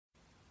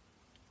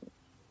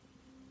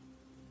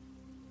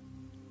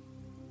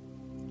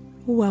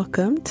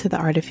Welcome to the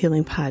Art of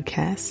Healing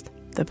podcast,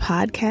 the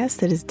podcast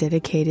that is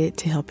dedicated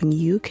to helping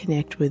you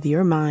connect with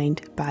your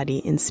mind,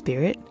 body, and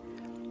spirit.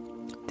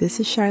 This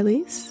is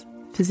Charlize,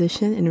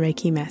 physician and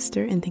Reiki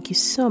master, and thank you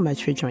so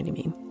much for joining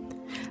me.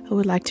 I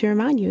would like to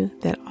remind you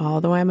that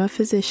although I'm a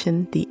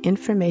physician, the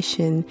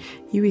information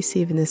you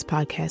receive in this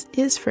podcast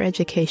is for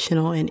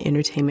educational and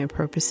entertainment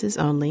purposes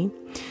only.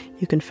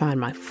 You can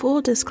find my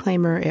full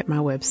disclaimer at my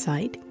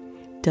website,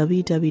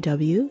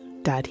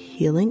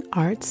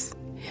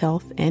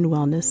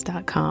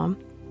 www.healingartshealthandwellness.com.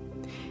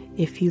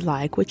 If you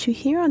like what you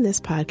hear on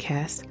this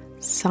podcast,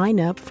 sign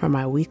up for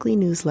my weekly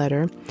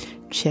newsletter.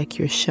 Check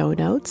your show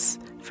notes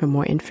for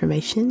more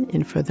information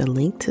and for the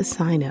link to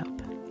sign up.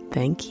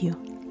 Thank you.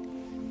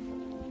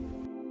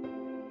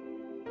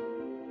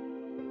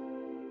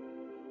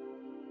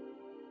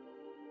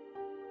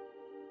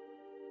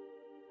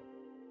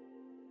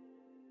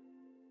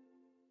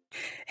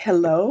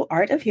 Hello,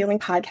 Art of Healing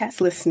podcast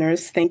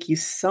listeners. Thank you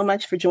so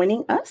much for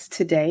joining us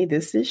today.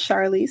 This is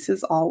Charlize,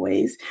 as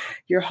always,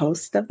 your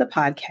host of the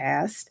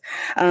podcast.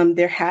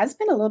 There has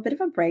been a little bit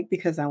of a break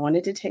because I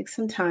wanted to take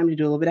some time to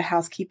do a little bit of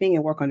housekeeping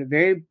and work on a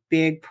very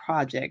big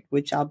project,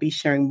 which I'll be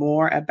sharing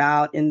more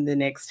about in the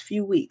next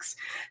few weeks.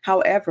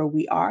 However,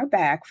 we are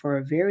back for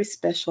a very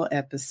special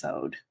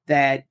episode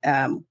that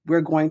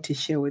we're going to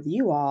share with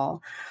you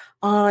all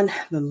on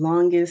the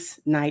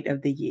longest night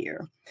of the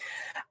year.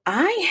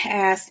 I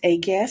asked a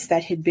guest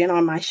that had been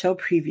on my show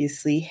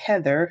previously,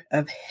 Heather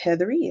of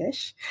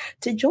Heathery-ish,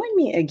 to join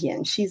me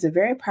again. She's a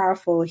very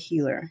powerful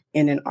healer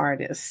and an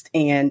artist,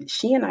 and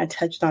she and I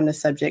touched on the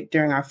subject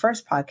during our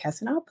first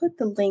podcast, and I'll put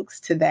the links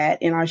to that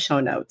in our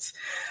show notes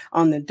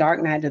on the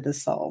dark night of the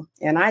soul.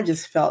 And I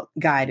just felt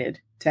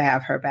guided to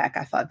have her back.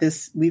 I thought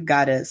we've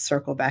got to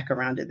circle back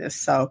around to this.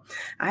 So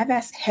I've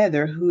asked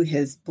Heather, who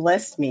has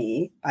blessed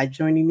me by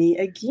joining me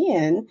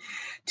again,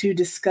 to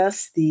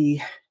discuss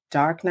the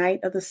dark night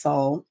of the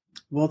soul.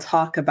 We'll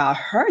talk about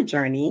her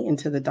journey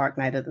into the dark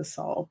night of the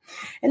soul.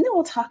 And then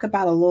we'll talk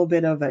about a little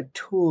bit of a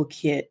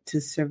toolkit to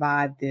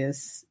survive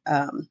this,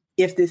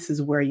 if this is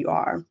where you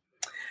are.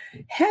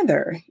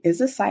 Heather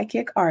is a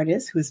psychic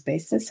artist who is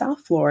based in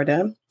South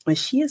Florida, and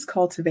she has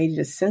cultivated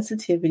a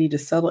sensitivity to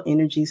subtle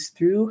energies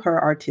through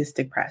her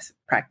artistic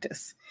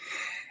practice.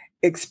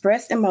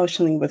 Expressed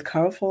emotionally with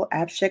colorful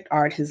abstract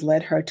art has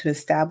led her to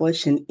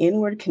establish an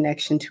inward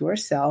connection to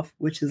herself,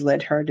 which has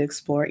led her to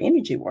explore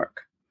energy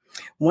work.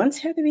 Once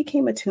Heather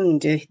became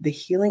attuned to the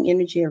healing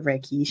energy of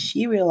Reiki,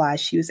 she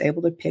realized she was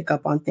able to pick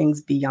up on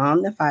things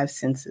beyond the five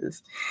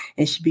senses,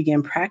 and she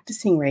began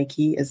practicing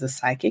Reiki as a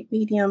psychic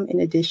medium in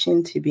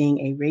addition to being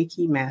a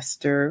Reiki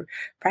master,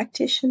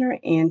 practitioner,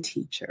 and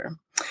teacher.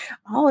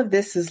 All of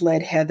this has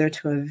led Heather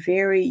to a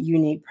very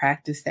unique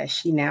practice that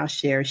she now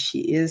shares. She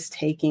is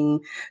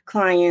taking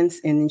clients,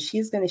 and then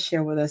she's going to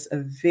share with us a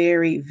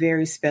very,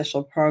 very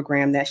special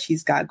program that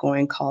she's got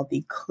going called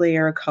the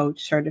Clear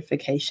Coach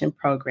Certification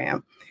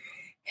Program.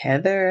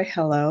 Heather,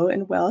 hello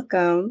and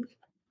welcome.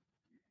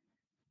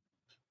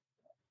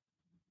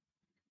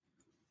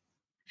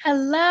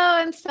 Hello,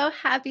 I'm so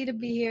happy to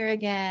be here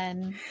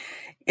again.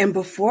 And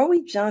before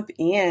we jump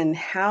in,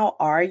 how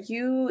are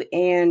you?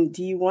 And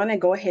do you want to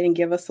go ahead and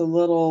give us a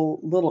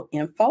little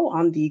info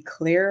on the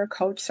Clear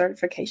Coach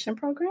Certification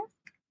Program?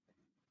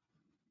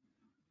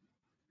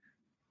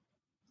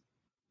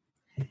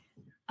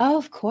 Oh,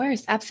 of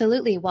course.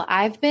 Absolutely. Well,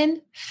 I've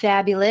been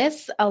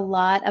fabulous. A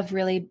lot of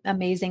really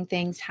amazing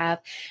things have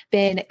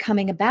been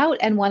coming about.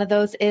 And one of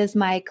those is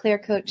my Clear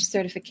Coach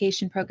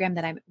certification program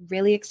that I'm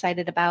really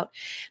excited about,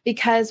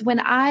 because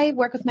when I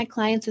work with my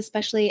clients,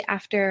 especially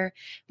after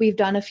we've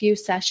done a few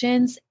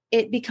sessions,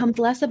 it becomes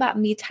less about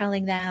me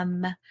telling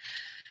them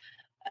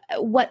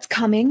what's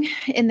coming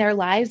in their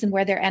lives and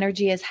where their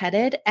energy is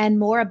headed, and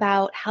more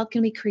about how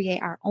can we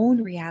create our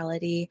own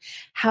reality?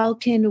 How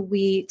can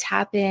we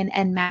tap in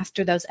and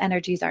master those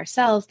energies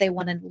ourselves? They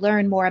want to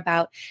learn more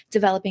about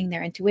developing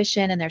their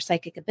intuition and their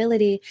psychic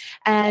ability.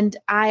 And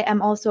I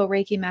am also a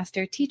Reiki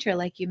master teacher,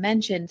 like you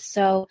mentioned.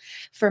 So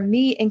for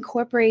me,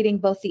 incorporating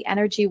both the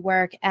energy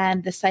work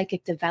and the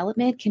psychic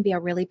development can be a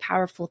really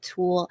powerful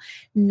tool,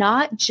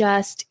 not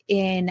just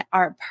in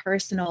our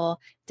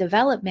personal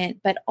development,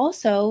 but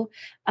also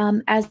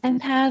as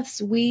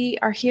empaths, we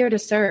are here to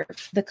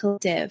serve the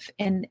collective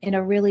in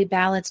a really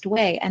balanced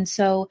way. And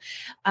so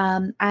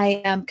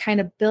I am kind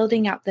of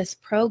building out this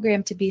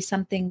program to be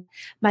something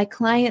my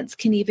clients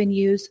can even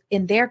use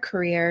in their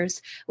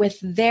careers with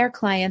their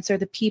clients or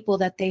the people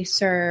that they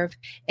serve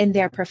in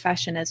their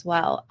profession as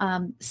well.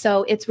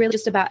 So it's really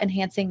just about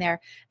enhancing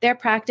their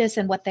practice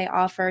and what they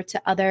offer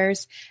to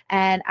others.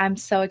 And I'm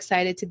so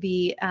excited to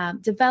be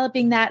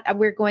developing that.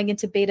 We're going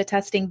into beta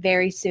testing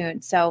very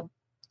soon. So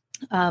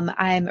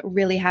I'm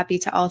really happy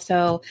to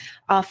also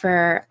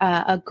offer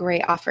a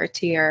great offer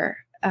to your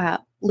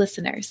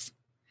listeners.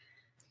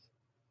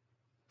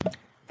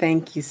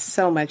 Thank you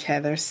so much,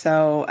 Heather.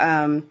 So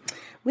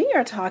we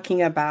are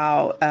talking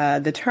about,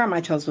 the term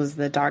I chose was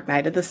the dark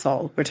night of the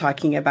soul. We're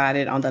talking about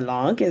it on the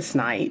longest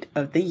night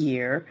of the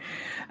year.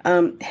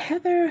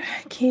 Heather,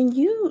 can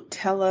you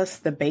tell us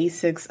the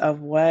basics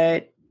of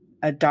what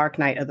a dark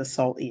night of the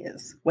soul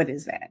is? What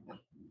is that?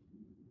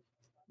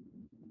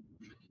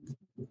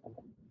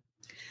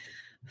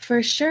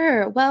 For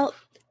sure. Well,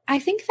 I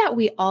think that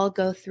we all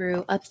go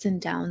through ups and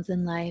downs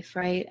in life,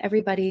 right?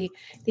 Everybody,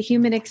 the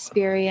human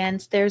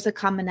experience, there's a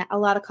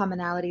lot of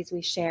commonalities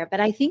we share. But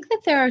I think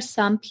that there are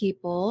some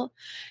people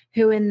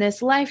who in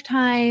this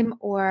lifetime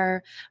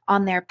or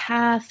on their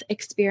path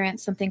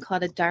experience something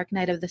called a dark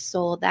night of the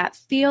soul that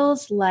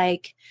feels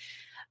like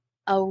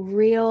a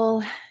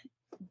real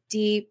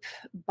deep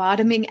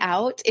bottoming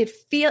out. It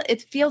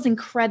feels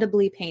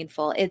incredibly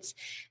painful. It's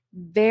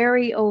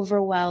very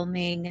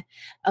overwhelming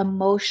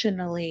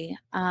emotionally.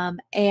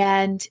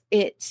 And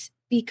it's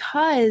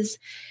because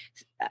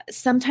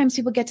sometimes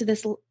people get to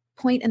this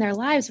point in their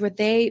lives where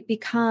they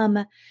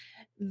become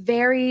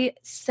very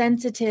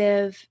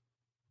sensitive.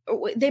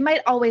 They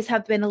might always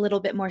have been a little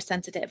bit more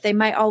sensitive. They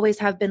might always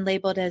have been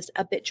labeled as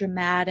a bit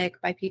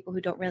dramatic by people who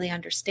don't really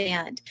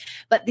understand.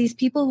 But these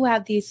people who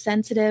have these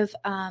sensitive,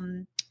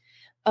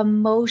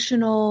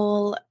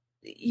 emotional,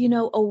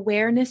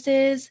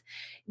 awarenesses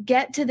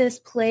get to this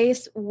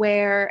place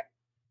where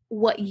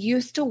what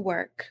used to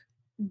work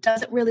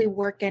doesn't really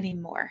work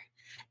anymore,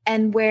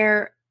 and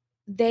where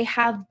they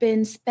have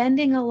been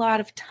spending a lot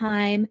of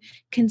time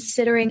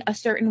considering a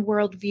certain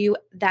worldview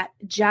that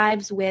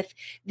jives with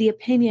the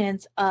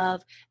opinions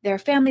of their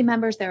family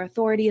members, their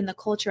authority, and the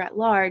culture at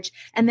large.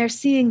 And they're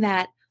seeing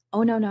that,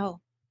 oh,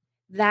 no,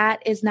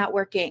 that is not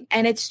working.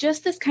 And it's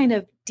just this kind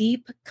of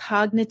deep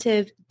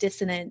cognitive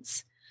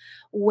dissonance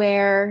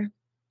where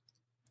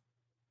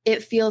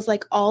it feels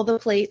like all the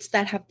plates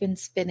that have been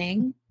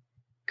spinning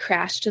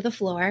crash to the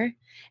floor.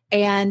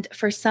 And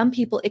for some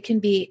people, it can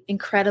be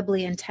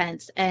incredibly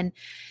intense. And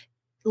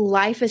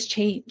life has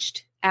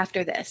changed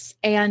after this.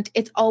 And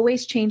it's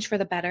always changed for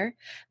the better.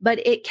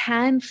 But it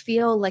can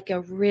feel like a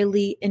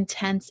really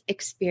intense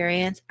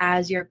experience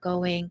as you're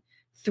going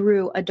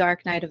through a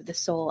dark night of the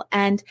soul.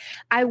 And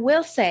I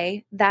will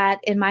say that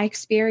in my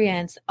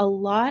experience, a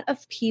lot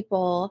of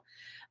people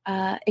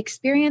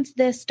experience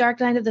this dark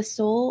night of the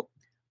soul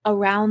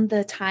around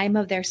the time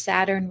of their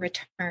Saturn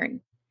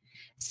return.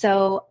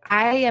 So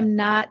I am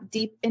not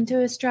deep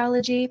into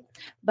astrology,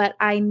 but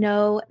I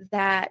know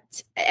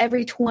that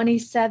every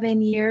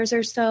 27 years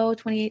or so,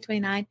 28,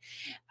 29,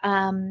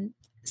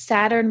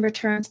 Saturn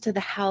returns to the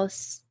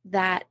house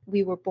that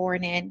we were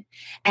born in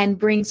and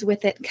brings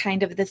with it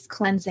kind of this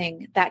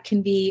cleansing that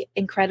can be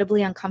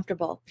incredibly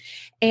uncomfortable.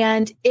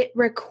 And it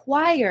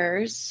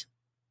requires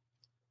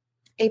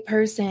a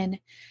person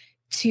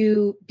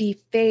to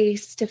be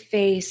face to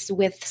face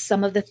with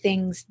some of the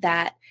things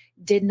that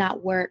did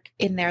not work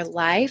in their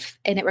life.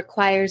 And it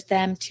requires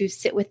them to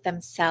sit with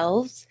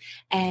themselves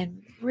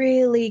and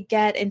really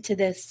get into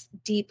this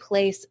deep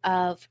place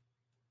of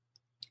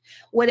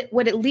what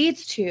it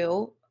leads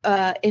to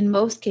in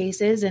most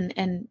cases,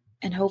 and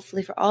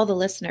hopefully for all the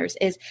listeners,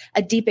 is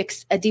a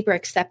deeper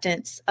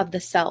acceptance of the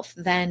self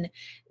than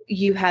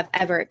you have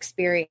ever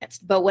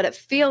experienced. But what it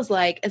feels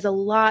like is a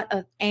lot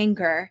of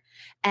anger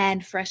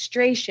and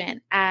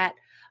frustration at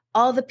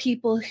all the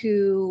people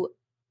who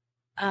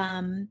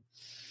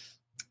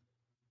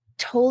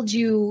told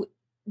you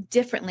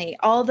differently,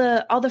 all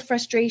the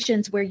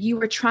frustrations where you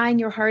were trying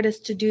your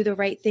hardest to do the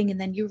right thing,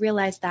 and then you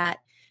realize that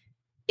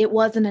it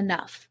wasn't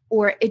enough,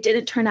 or it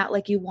didn't turn out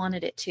like you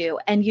wanted it to,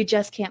 and you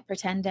just can't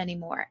pretend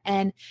anymore.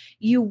 And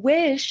you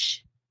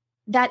wish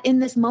that in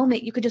this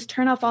moment you could just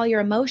turn off all your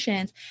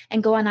emotions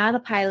and go on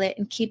autopilot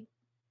and keep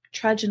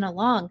trudging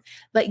along,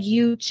 but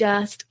you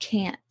just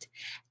can't.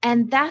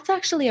 And that's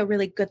actually a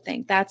really good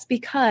thing. That's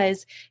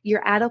because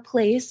you're at a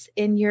place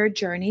in your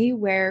journey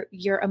where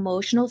your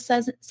emotional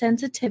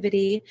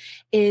sensitivity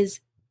is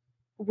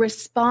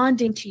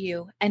responding to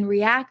you and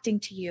reacting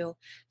to you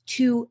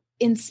to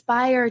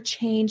inspire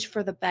change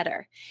for the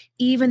better,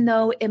 even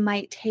though it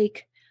might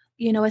take,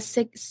 a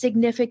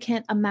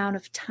significant amount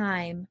of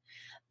time.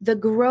 The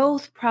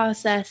growth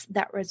process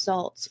that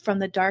results from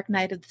the dark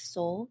night of the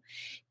soul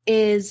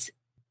is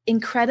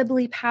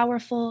incredibly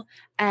powerful.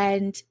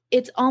 And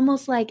it's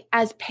almost like,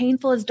 as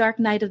painful as dark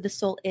night of the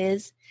soul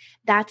is,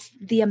 that's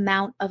the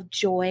amount of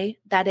joy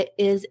that it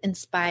is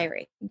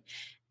inspiring.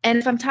 And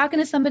if I'm talking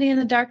to somebody in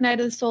the dark night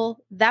of the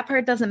soul, that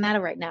part doesn't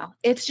matter right now.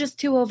 It's just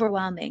too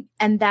overwhelming,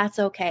 and that's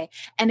okay.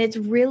 And it's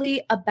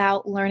really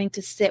about learning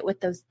to sit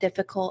with those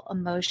difficult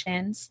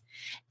emotions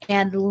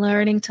and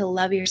learning to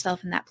love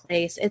yourself in that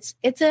place.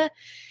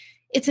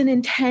 It's an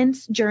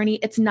intense journey.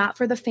 It's not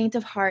for the faint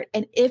of heart.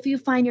 And if you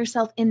find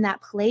yourself in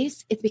that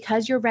place, it's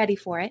because you're ready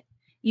for it.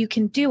 You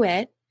can do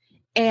it,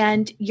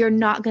 and you're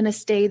not going to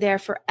stay there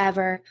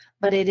forever,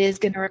 but it is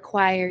going to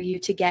require you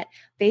to get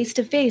face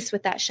to face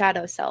with that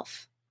shadow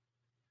self.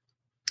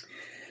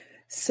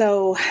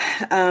 So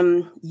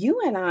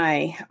you and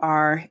I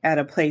are at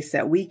a place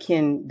that we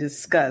can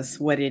discuss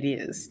what it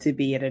is to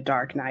be at a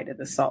dark night of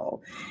the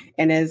soul.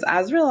 And as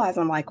I was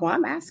realizing, I'm like, well,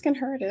 I'm asking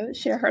her to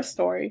share her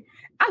story.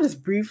 I'll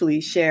just briefly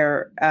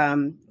share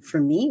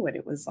for me what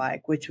it was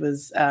like, which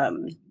was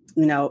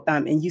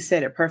And you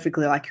said it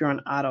perfectly, like you're on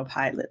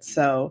autopilot.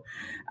 So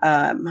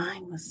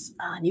mine was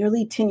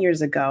nearly 10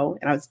 years ago,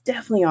 and I was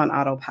definitely on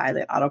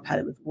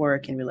autopilot with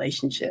work and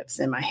relationships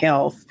and my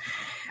health.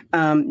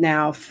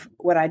 Now,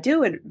 what I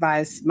do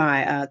advise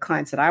my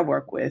clients that I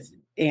work with,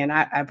 and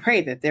I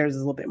pray that theirs is a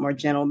little bit more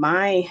gentle.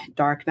 My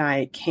dark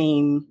night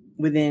came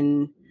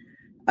within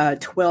a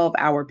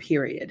 12-hour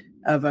period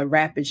of a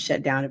rapid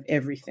shutdown of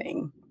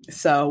everything.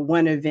 So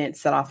one event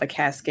set off a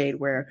cascade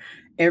where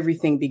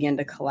everything began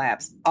to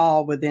collapse,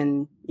 all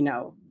within,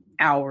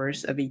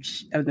 hours of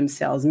each of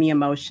themselves, me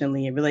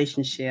emotionally, a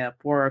relationship,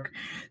 work,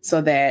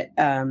 so that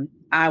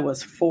I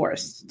was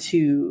forced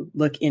to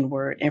look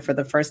inward and for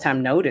the first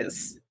time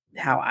notice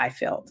how I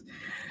felt.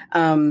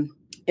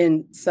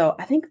 And so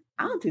I think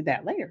I'll do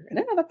that later in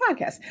another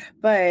podcast,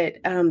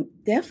 but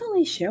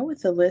definitely share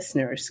with the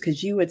listeners,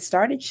 because you had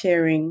started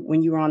sharing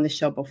when you were on the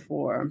show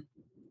before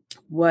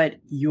what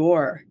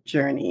your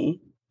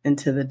journey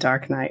into the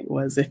dark night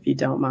was, if you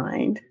don't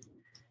mind.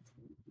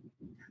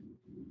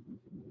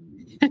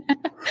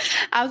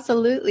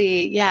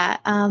 Absolutely. Yeah.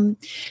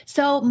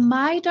 So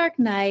my dark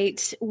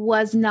night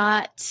was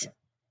not,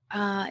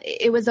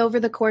 it was over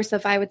the course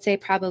of, I would say,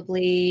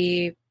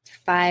 probably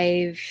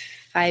five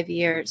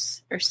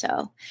years or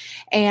so.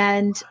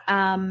 And,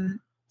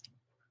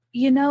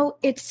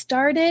 it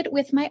started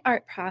with my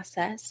art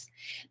process,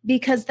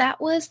 because that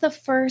was the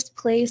first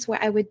place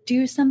where I would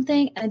do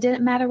something and it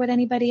didn't matter what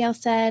anybody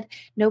else said.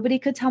 Nobody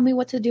could tell me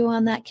what to do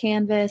on that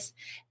canvas.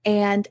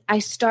 And I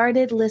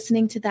started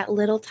listening to that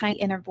little tiny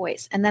inner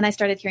voice. And then I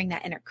started hearing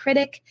that inner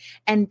critic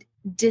and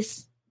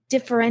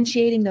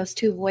differentiating those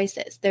two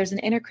voices. There's an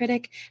inner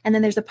critic, and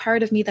then there's a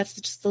part of me that's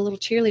just a little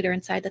cheerleader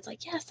inside that's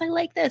like, yes, I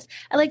like this.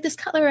 I like this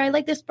color. I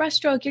like this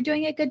brushstroke. You're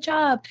doing a good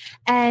job.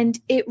 And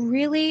it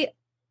really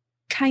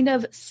kind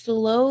of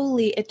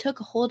slowly, it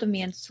took a hold of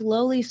me and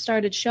slowly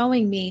started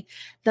showing me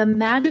the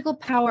magical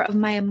power of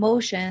my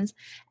emotions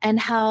and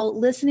how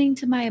listening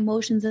to my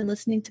emotions and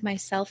listening to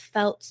myself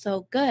felt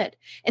so good,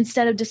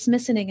 instead of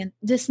dismissing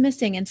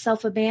and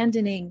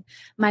self-abandoning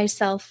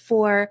myself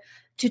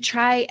to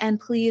try and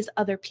please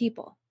other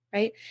people.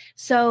 Right.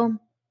 So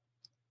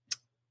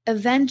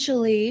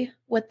eventually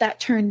what that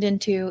turned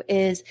into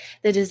is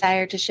the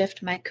desire to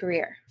shift my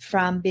career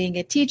from being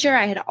a teacher.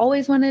 I had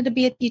always wanted to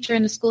be a teacher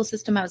in the school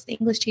system. I was the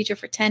English teacher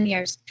for 10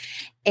 years.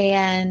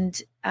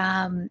 And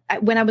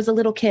when I was a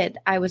little kid,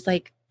 I was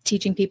like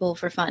teaching people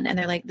for fun. And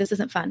they're like, this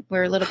isn't fun.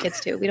 We're little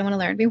kids too. We don't want to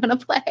learn. We want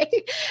to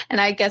play.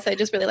 And I guess I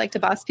just really like to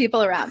boss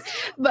people around.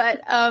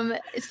 But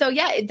so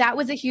yeah, that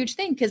was a huge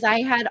thing, because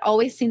I had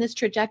always seen this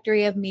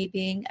trajectory of me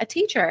being a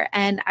teacher.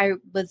 And I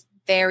was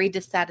very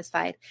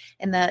dissatisfied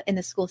in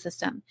the school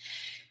system.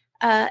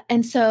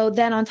 And so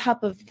then on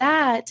top of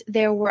that,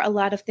 there were a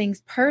lot of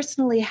things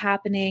personally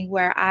happening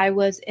where I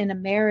was in a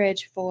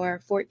marriage for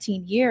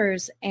 14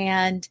 years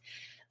and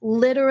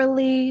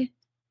literally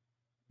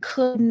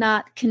could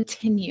not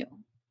continue.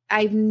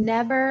 I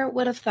never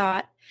would have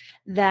thought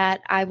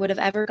that I would have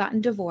ever gotten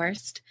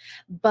divorced,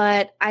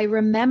 but I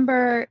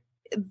remember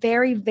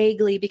very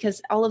vaguely,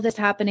 because all of this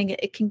happening,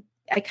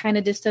 I kind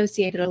of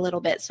dissociated a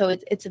little bit. So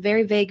it's a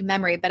very vague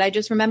memory, but I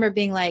just remember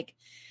being like,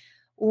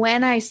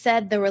 when I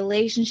said the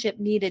relationship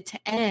needed to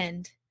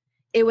end,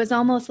 it was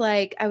almost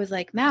like, I was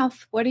like,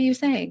 mouth, what are you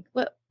saying?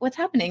 What's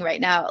happening right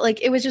now?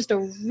 Like, it was just a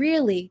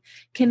really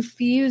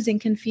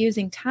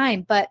confusing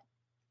time. But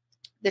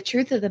the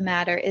truth of the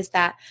matter is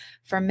that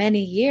for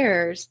many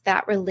years,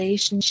 that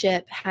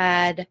relationship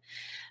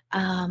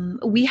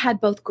we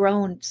had both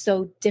grown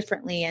so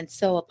differently and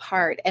so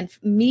apart. And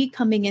me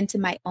coming into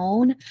my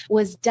own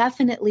was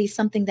definitely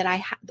something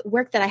that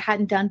work that I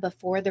hadn't done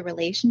before the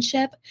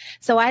relationship.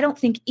 So I don't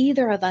think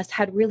either of us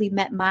had really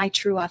met my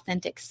true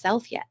authentic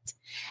self yet.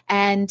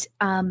 And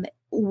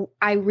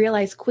I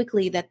realized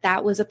quickly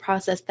that was a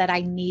process that I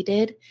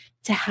needed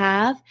to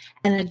have,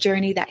 and a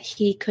journey that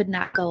he could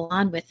not go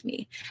on with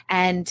me.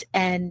 And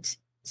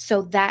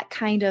so that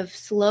kind of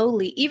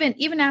slowly,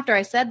 even after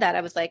I said that,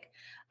 I was like,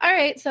 all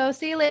right, so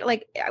see you later.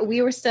 Like,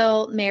 we were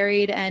still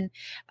married, and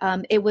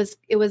it was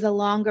a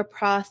longer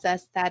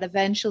process that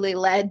eventually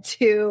led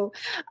to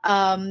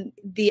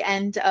the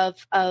end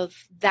of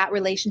that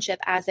relationship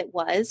as it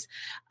was.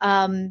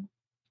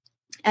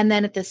 And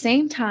then at the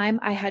same time,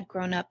 I had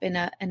grown up in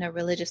a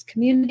religious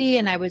community,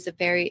 and I was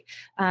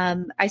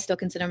I still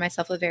consider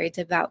myself a very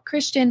devout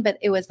Christian, but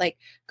it was like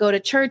go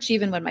to church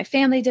even when my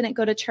family didn't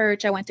go to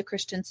church. I went to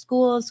Christian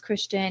schools,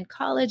 Christian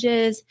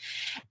colleges,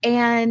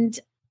 and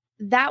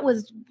that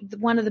was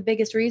one of the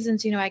biggest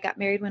reasons, I got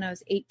married when I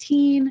was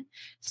 18.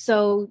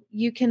 So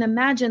you can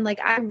imagine, like,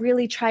 I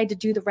really tried to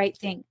do the right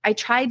thing. I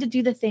tried to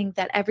do the thing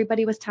that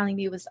everybody was telling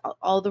me was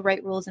all the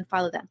right rules and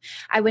follow them.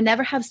 I would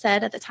never have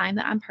said at the time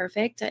that I'm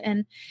perfect.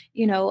 And,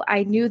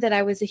 I knew that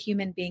I was a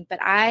human being, but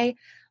I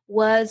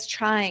was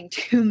trying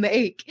to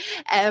make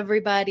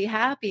everybody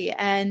happy.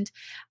 And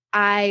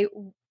I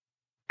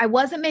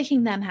wasn't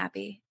making them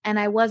happy, and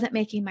I wasn't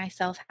making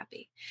myself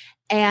happy.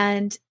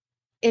 And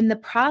in the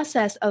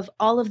process of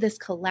all of this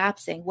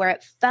collapsing, where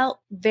it felt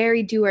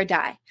very do or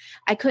die,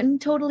 I couldn't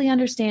totally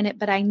understand it,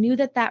 but I knew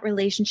that that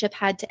relationship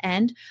had to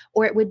end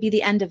or it would be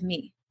the end of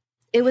me.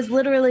 It was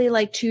literally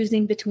like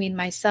choosing between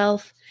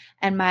myself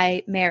and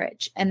my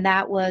marriage. And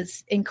that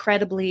was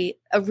incredibly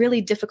a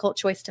really difficult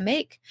choice to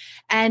make.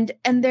 And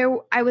there,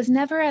 I was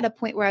never at a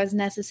point where I was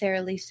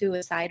necessarily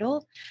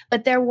suicidal,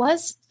 but there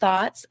was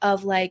thoughts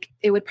of like,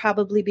 it would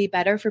probably be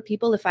better for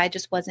people if I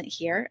just wasn't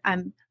here.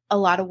 I'm a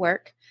lot of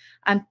work.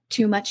 I'm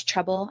too much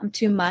trouble. I'm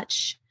too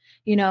much,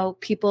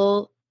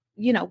 people,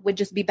 would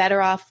just be better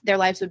off. Their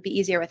lives would be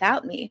easier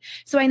without me.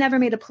 So I never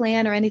made a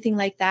plan or anything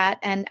like that.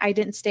 And I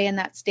didn't stay in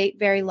that state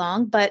very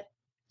long, but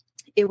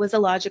it was a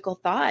logical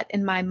thought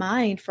in my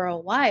mind for a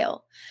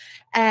while.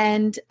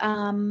 And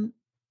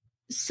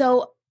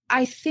so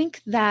I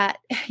think that,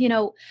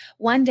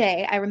 one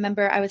day I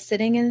remember I was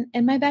sitting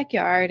in my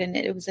backyard and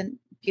it was a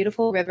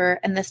beautiful river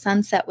and the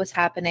sunset was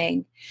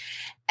happening.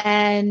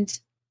 And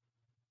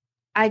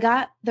I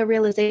got the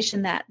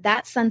realization that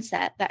that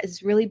sunset that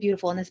is really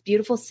beautiful and this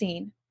beautiful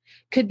scene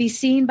could be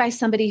seen by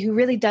somebody who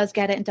really does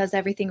get it and does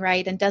everything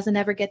right and doesn't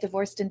ever get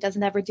divorced and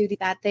doesn't ever do the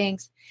bad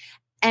things.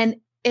 And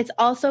it's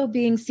also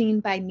being seen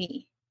by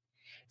me.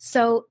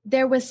 So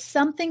there was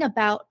something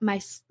about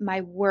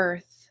my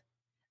worth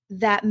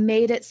that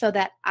made it so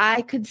that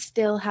I could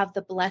still have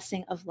the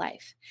blessing of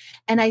life.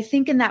 And I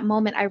think in that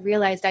moment, I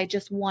realized I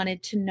just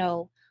wanted to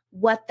know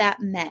what that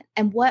meant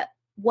and what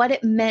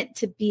it meant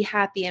to be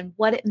happy and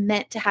what it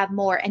meant to have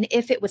more and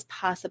if it was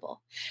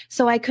possible.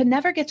 So I could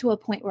never get to a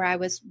point where I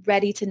was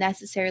ready to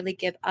necessarily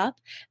give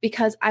up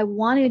because I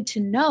wanted to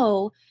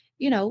know,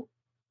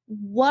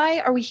 why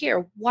are we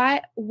here?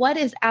 What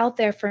is out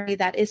there for me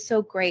that is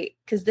so great?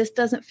 Because this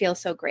doesn't feel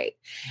so great.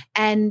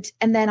 And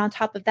then on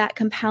top of that,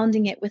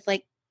 compounding it with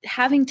like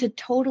having to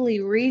totally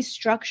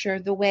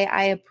restructure the way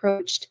I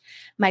approached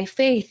my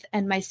faith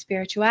and my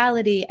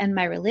spirituality and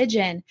my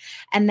religion.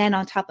 And then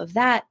on top of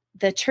that,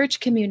 the church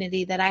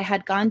community that I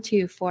had gone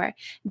to for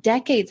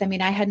decades. I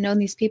mean, I had known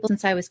these people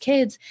since I was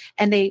kids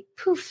and they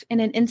poof in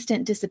an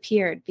instant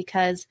disappeared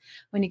because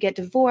when you get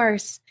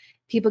divorced,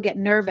 people get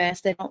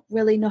nervous. They don't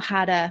really know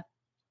how to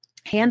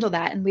handle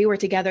that. And we were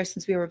together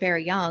since we were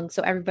very young.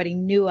 So everybody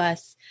knew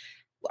us.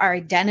 Our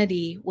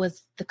identity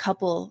was the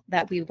couple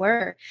that we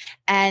were.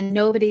 And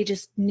nobody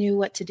just knew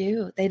what to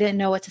do. They didn't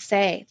know what to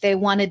say. They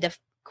wanted to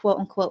quote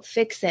unquote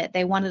fix it.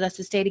 They wanted us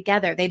to stay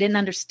together. They didn't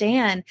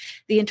understand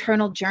the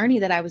internal journey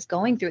that I was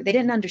going through. They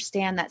didn't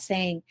understand that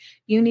saying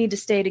you need to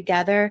stay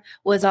together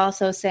was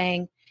also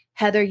saying,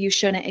 Heather, you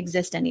shouldn't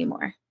exist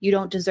anymore. You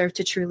don't deserve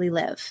to truly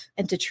live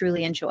and to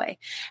truly enjoy.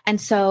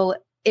 And so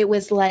it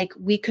was like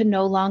we could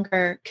no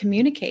longer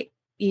communicate.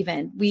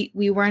 Even we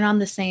weren't on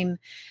the same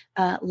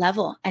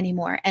level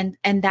anymore. And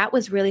that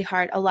was really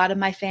hard. A lot of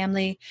my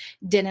family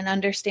didn't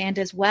understand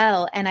as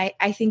well. And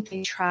I think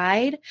they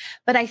tried,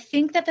 but I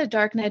think that the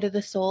dark night of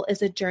the soul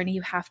is a journey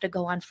you have to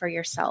go on for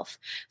yourself.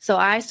 So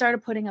I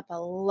started putting up a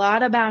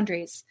lot of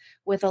boundaries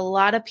with a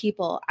lot of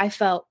people. I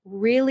felt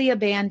really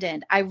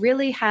abandoned. I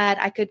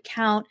could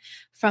count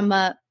from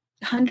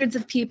hundreds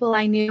of people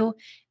I knew.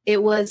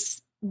 It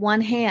was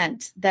one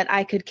hand that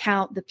I could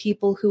count the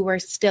people who were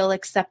still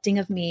accepting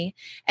of me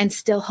and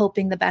still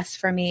hoping the best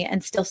for me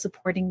and still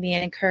supporting me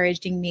and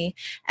encouraging me.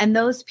 And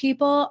those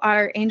people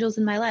are angels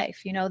in my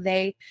life.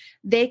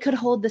 They could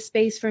hold the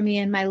space for me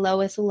in my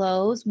lowest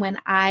lows when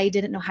I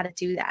didn't know how to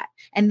do that.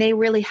 And they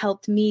really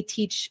helped me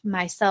teach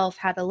myself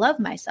how to love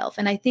myself.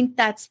 And I think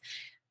that's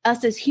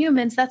us as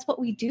humans. That's what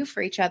we do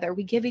for each other.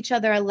 We give each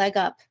other a leg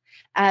up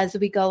as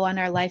we go on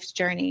our life's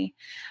journey.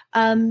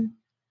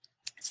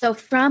 So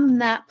from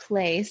that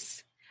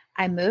place,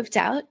 I moved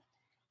out.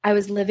 I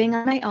was living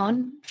on my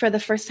own for the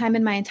first time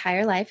in my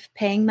entire life,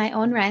 paying my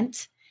own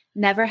rent.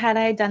 Never had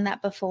I done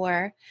that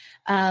before.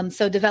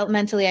 So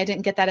developmentally, I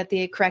didn't get that at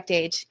the correct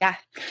age. Yeah.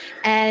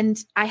 And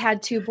I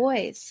had 2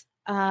 boys.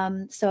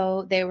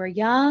 So they were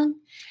young.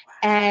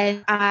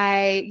 And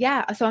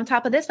so on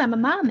top of this, I'm a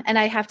mom and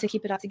I have to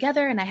keep it all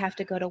together and I have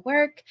to go to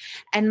work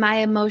and my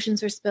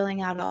emotions were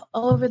spilling out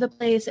all over the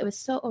place. It was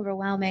so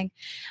overwhelming.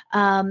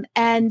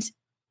 And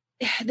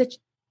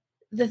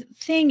the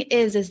thing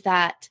is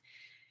that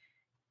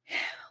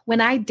when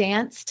I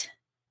danced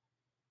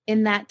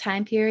in that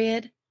time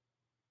period,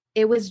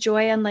 it was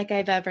joy unlike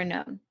I've ever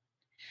known.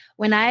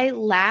 When I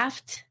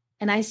laughed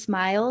and I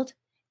smiled,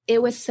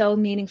 it was so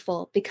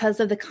meaningful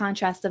because of the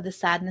contrast of the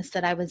sadness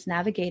that I was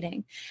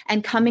navigating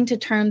and coming to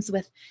terms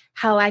with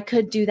how I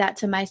could do that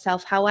to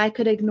myself, how I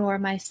could ignore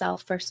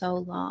myself for so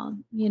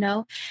long,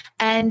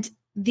 and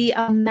the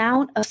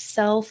amount of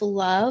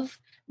self-love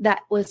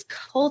that was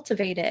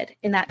cultivated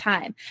in that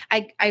time.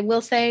 I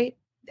will say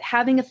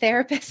having a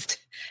therapist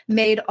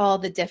made all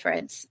the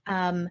difference.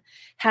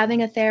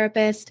 Having a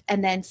therapist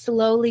and then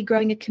slowly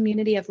growing a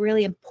community of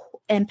really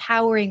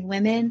empowering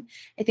women.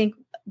 I think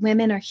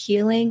women are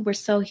healing. We're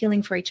so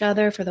healing for each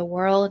other, for the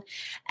world.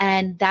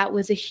 And that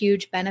was a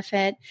huge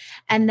benefit.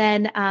 And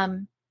then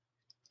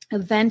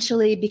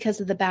Eventually,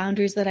 because of the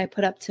boundaries that I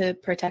put up to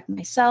protect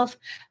myself,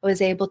 I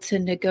was able to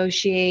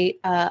negotiate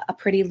a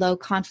pretty low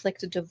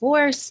conflict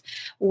divorce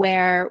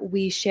where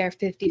we share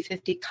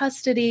 50-50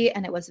 custody,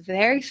 and it was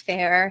very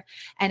fair,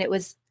 and it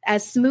was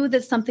as smooth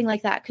as something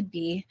like that could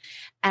be.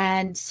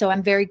 And so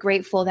I'm very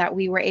grateful that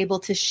we were able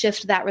to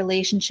shift that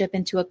relationship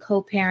into a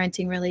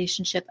co-parenting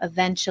relationship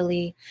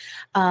eventually.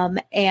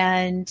 And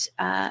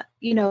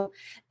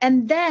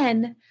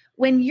then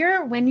when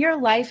your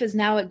life is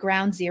now at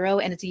ground zero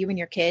and it's you and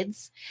your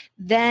kids,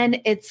 then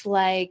it's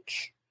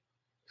like,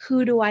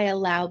 who do I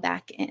allow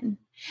back in?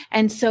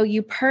 And so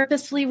you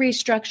purposefully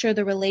restructure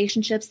the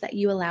relationships that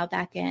you allow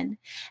back in.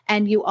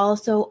 And you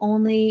also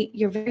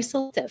you're very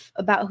selective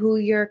about who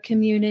your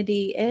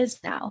community is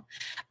now.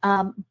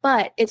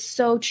 But it's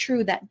so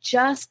true that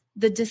just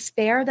the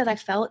despair that I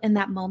felt in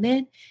that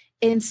moment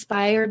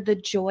inspired the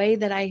joy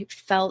that I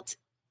felt.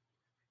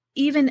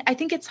 Even I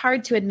think it's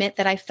hard to admit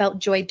that I felt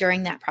joy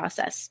during that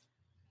process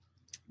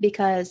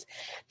because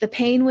the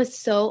pain was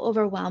so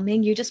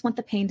overwhelming. You just want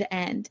the pain to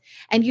end,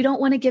 and you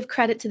don't want to give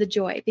credit to the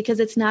joy because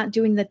it's not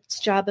doing the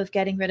job of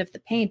getting rid of the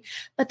pain.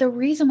 But the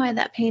reason why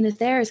that pain is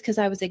there is because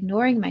I was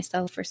ignoring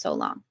myself for so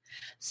long.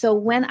 So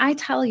when I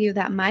tell you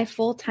that my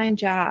full-time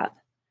job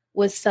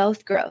was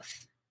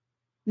self-growth,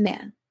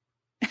 man,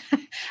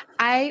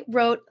 I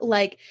wrote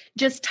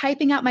just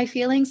typing out my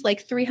feelings,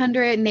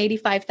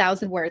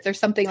 385,000 words or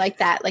something like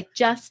that,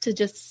 just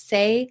to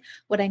say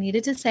what I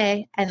needed to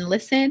say and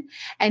listen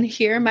and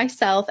hear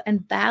myself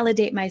and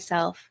validate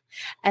myself.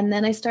 And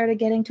then I started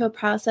getting to a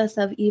process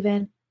of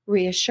even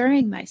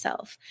reassuring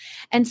myself.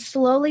 And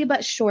slowly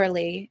but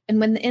surely, and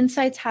when the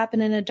insights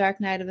happen in a dark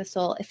night of the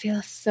soul, it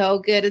feels so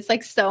good. It's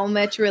like so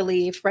much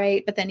relief,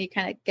 right? But then you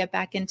kind of get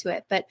back into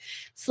it. But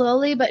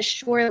slowly but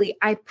surely,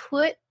 I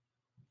put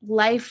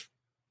life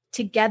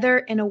together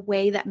in a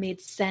way that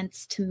made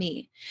sense to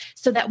me,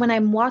 so that when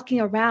I'm walking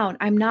around,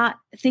 I'm not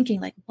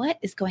thinking what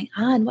is going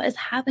on? What is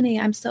happening?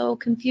 I'm so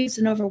confused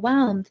and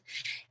overwhelmed.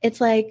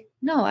 It's like,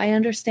 no, I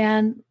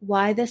understand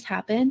why this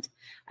happened.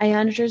 I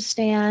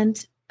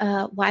understand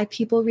why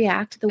people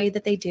react the way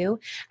that they do.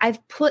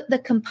 I've put the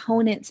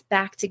components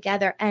back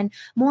together. And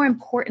more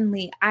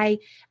importantly, I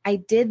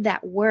did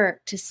that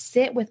work to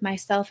sit with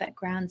myself at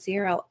ground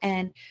zero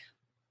and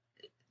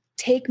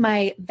take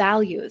my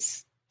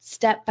values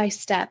step by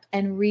step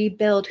and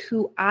rebuild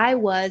who I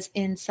was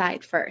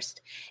inside first.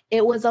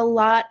 It was a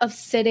lot of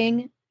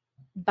sitting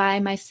by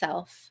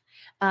myself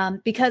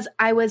because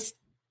I was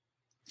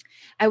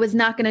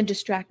not going to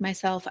distract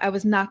myself. I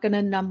was not going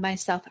to numb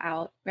myself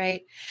out,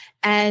 right?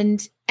 And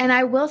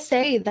I will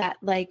say that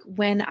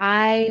when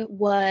I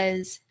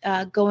was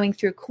going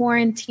through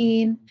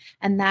quarantine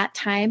and that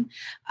time,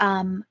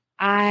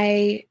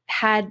 I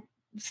had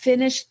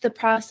finished the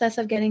process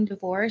of getting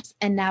divorced,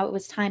 and now it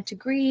was time to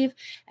grieve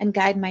and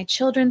guide my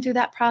children through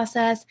that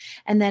process,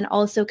 and then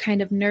also kind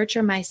of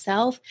nurture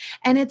myself.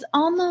 And it's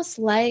almost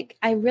like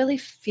I really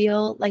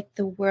feel like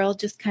the world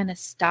just kind of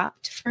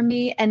stopped for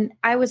me, and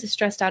I was as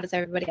stressed out as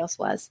everybody else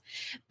was,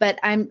 but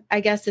I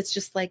guess it's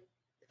just like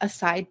a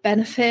side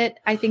benefit.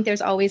 I think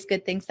there's always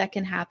good things that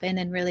can happen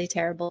in really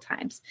terrible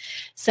times.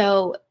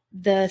 So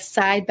the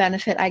side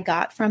benefit I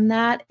got from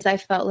that is I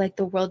felt like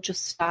the world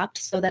just stopped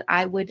so that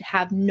I would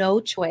have no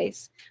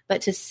choice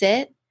but to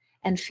sit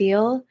and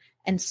feel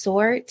and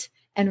sort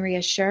and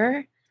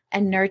reassure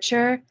and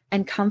nurture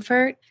and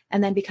comfort,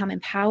 and then become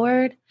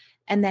empowered,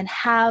 and then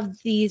have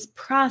these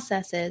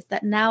processes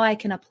that now I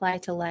can apply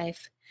to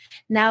life.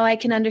 Now I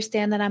can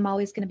understand that I'm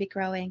always going to be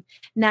growing.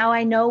 Now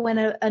I know when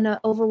an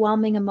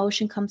overwhelming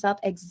emotion comes up,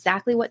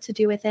 exactly what to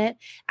do with it.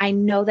 I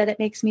know that it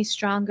makes me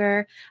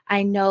stronger.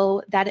 I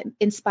know that it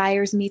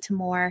inspires me to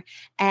more.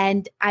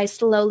 And I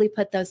slowly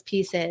put those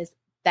pieces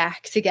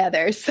back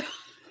together. So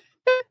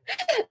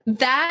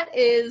that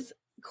is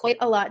quite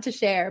a lot to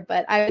share,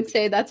 but I would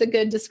say that's a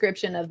good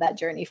description of that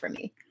journey for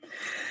me.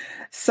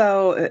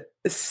 So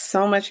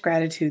much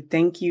gratitude.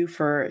 Thank you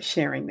for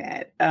sharing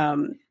that.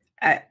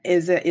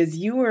 As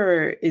you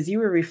were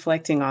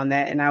reflecting on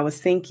that, and I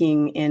was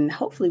thinking, and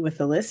hopefully with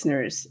the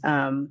listeners,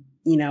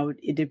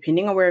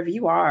 depending on wherever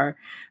you are,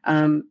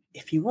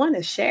 if you want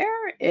to share,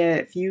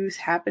 if you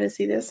happen to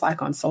see this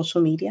on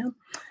social media,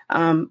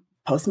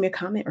 post me a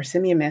comment or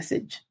send me a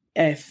message.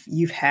 If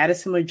you've had a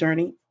similar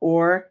journey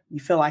or you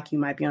feel like you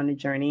might be on a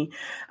journey,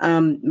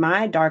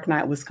 my dark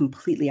night was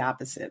completely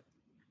opposite.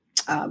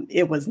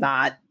 It was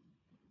not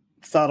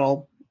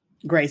subtle,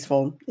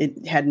 graceful.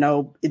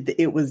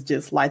 It was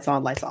just lights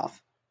on, lights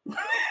off.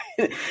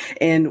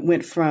 And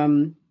went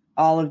from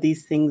all of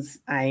these things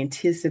I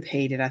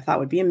anticipated, I thought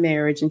would be a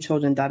marriage and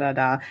children,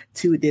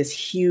 to this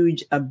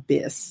huge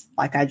abyss.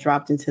 I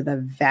dropped into the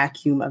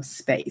vacuum of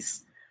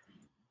space.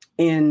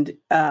 And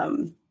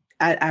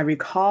I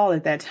recall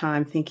at that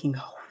time thinking,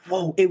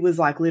 whoa, it was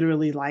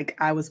literally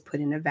I was put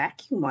in a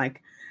vacuum,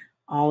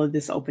 all of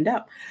this opened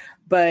up.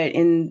 But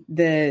in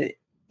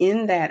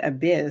that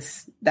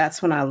abyss,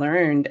 that's when I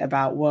learned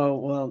about,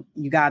 well,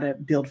 you got to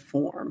build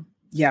form.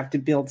 You have to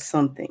build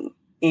something.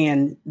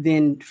 And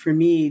then for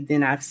me,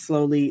 then I've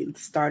slowly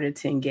started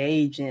to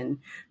engage in,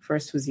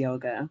 first was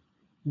yoga.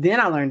 Then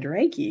I learned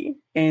Reiki.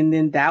 And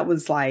then that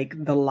was like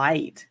the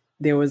light.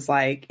 There was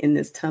like in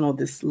this tunnel,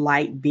 this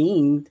light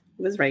beam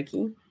was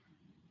Reiki.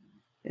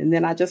 And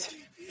then I just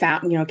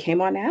found,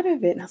 came on out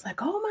of it. And I was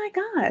like, oh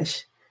my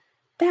gosh,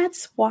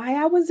 that's why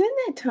I was in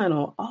that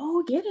tunnel.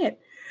 Oh, get it.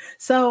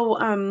 So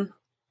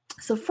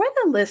for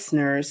the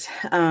listeners,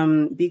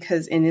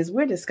 because, and as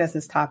we're discussing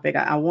this topic,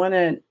 I want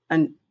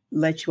to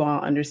let you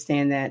all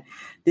understand that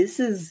this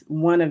is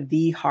one of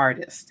the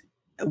hardest.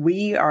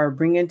 We are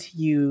bringing to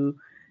you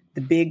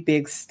the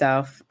big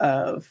stuff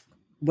of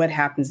what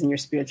happens in your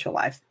spiritual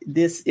life.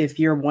 This, if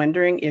you're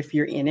wondering if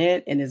you're in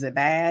it and is it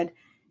bad?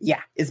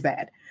 Yeah, it's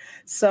bad.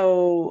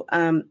 So,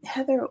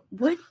 Heather,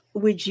 what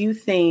would you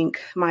think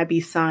might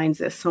be signs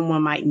that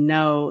someone might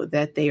know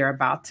that they are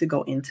about to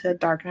go into a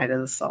dark night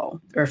of the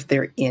soul, or if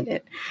they're in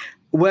it?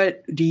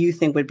 What do you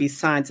think would be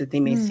signs that they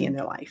may see in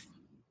their life?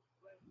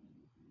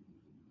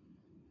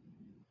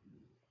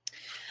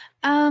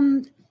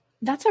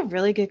 That's a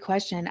really good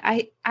question.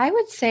 I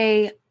would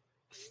say,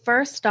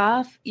 first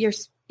off,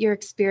 you're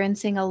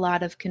experiencing a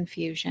lot of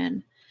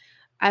confusion.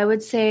 I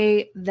would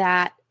say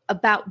that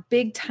about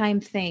big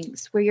time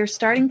things where you're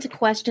starting to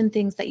question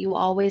things that you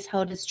always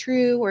held as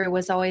true or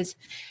was always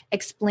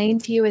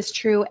explained to you as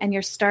true. And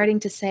you're starting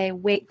to say,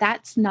 wait,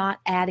 that's not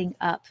adding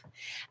up.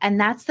 And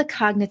that's the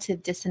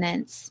cognitive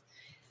dissonance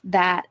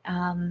that's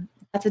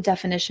a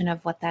definition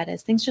of what that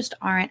is. Things just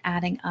aren't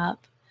adding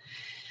up.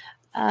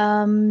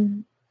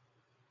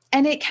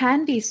 And it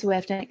can be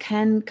swift and it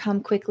can come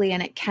quickly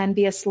and it can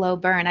be a slow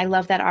burn. I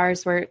love that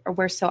ours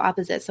were so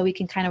opposite. So we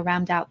can kind of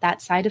round out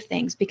that side of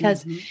things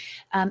because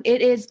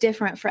it is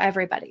different for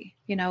everybody,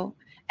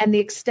 and the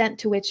extent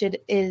to which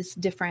it is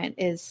different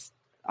is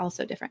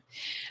also different.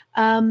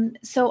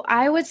 So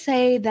I would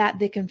say that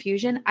the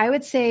confusion, I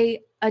would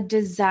say a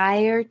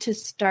desire to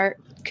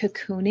start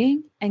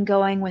cocooning and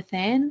going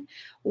within.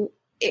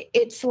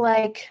 It's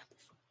like,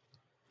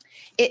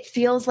 it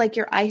feels like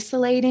you're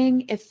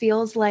isolating. It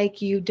feels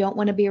like you don't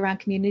want to be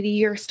around community.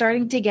 You're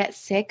starting to get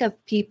sick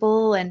of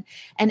people and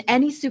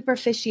any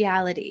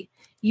superficiality.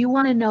 You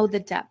want to know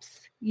the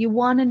depth. You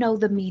want to know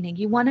the meaning.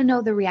 You want to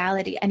know the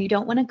reality, and you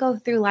don't want to go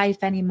through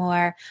life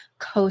anymore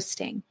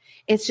coasting.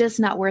 It's just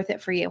not worth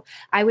it for you.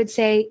 I would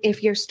say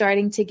if you're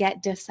starting to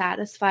get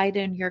dissatisfied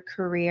in your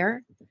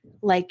career,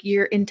 like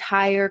your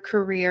entire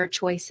career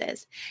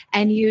choices,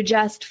 and you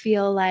just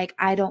feel like,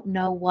 I don't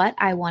know what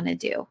I want to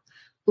do.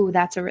 Ooh,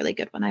 that's a really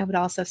good one. I would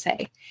also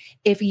say,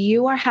 if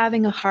you are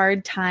having a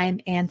hard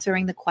time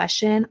answering the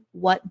question,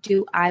 what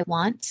do I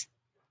want?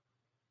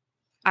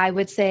 I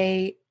would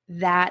say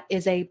that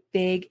is a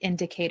big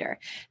indicator,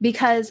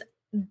 because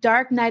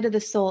dark night of the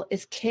soul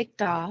is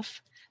kicked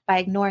off by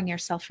ignoring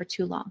yourself for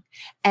too long.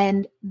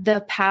 And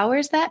the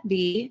powers that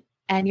be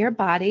and your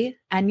body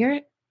and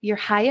your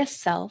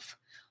highest self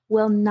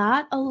will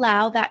not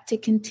allow that to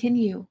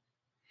continue,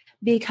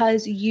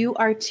 because you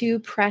are too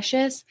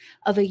precious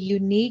of a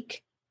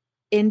unique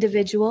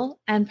individual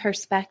and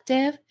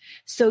perspective.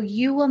 So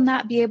you will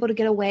not be able to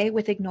get away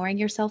with ignoring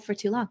yourself for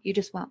too long. You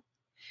just won't.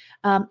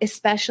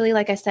 Especially,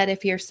 like I said,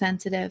 if you're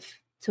sensitive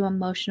to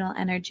emotional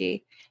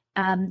energy,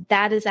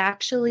 that is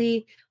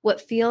actually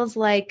what feels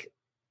like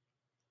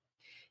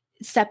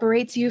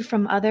separates you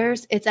from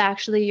others. It's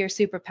actually your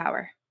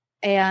superpower.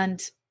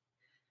 And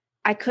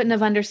I couldn't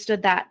have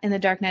understood that in the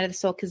dark night of the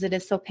soul because it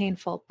is so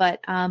painful. But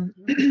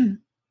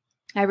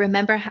I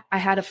remember I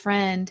had a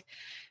friend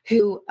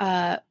who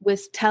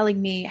was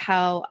telling me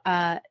how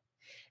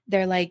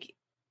they're like,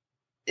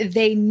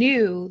 they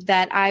knew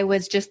that I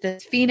was just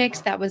this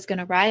phoenix that was going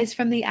to rise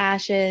from the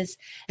ashes,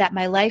 that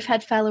my life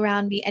had fell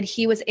around me. And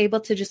he was able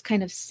to just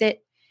kind of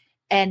sit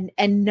and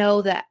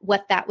know that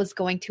what that was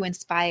going to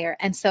inspire.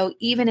 And so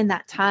even in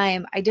that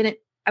time,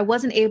 I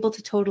wasn't able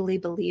to totally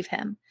believe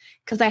him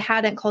because I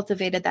hadn't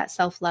cultivated that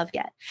self-love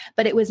yet,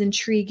 but it was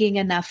intriguing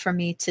enough for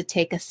me to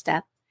take a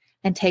step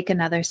and take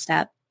another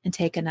step and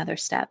take another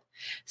step.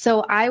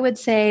 So I would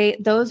say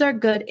those are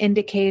good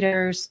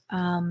indicators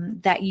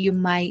that you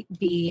might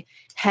be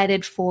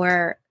headed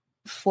for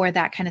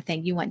that kind of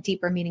thing. You want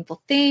deeper,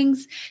 meaningful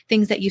things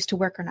that used to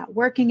work are not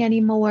working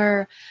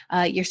anymore.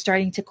 You're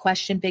starting to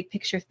question big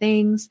picture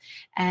things.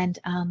 And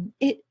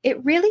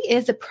it really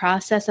is a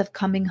process of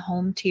coming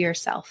home to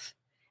yourself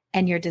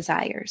and your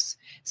desires.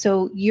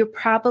 So you're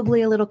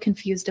probably a little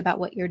confused about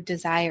what your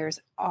desires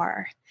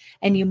are,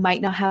 and you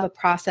might not have a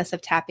process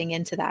of tapping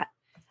into that.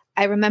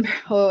 I remember,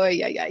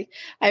 I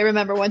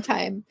remember one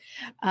time,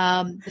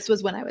 this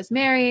was when I was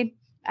married.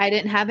 I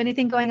didn't have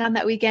anything going on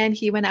that weekend.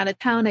 He went out of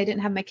town. I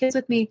didn't have my kids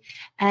with me.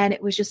 And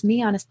it was just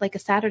me on a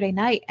Saturday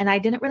night. And I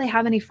didn't really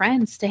have any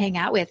friends to hang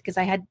out with because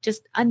I had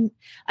just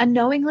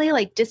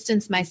unknowingly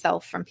distanced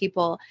myself from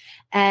people.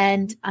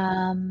 And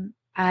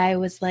I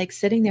was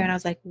sitting there and I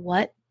was like,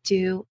 what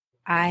do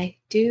I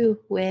do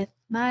with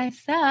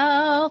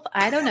myself?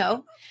 I don't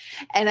know.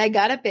 And I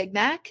got a Big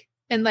Mac.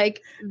 And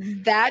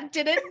that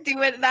didn't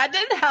do it. That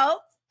didn't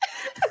help.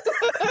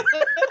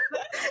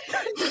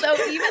 So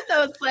even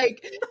those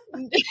like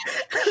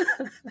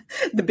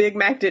the Big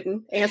Mac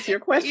didn't answer your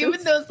questions.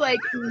 Even those like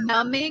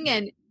numbing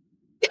and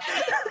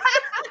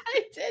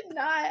I did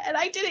not. And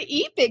I didn't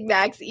eat Big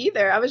Macs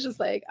either. I was just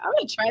like, I'm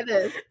going to try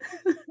this.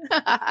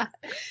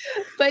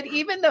 But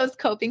even those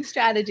coping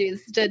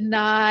strategies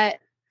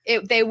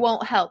they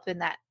won't help in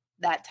that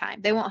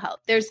time. They won't help.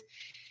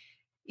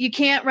 You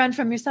can't run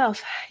from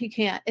yourself. You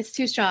can't. It's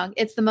too strong.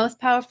 It's the most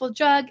powerful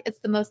drug. It's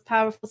the most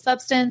powerful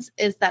substance,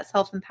 is that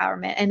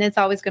self-empowerment. And it's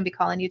always going to be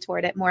calling you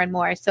toward it more and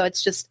more. So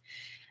it's just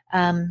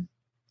when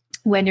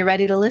you're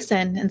ready to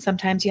listen. And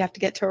sometimes you have to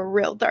get to a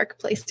real dark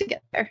place to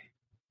get there.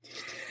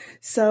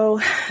 So,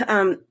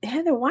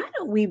 Heather, why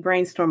don't we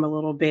brainstorm a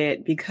little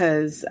bit?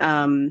 Because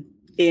as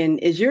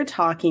you're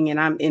talking, and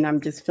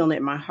I'm just feeling it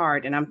in my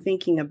heart, and I'm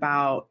thinking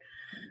about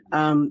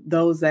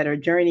those that are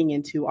journeying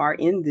into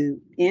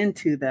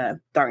the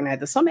dark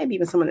night. So maybe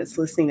even someone that's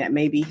listening that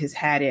maybe has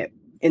had it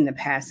in the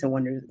past and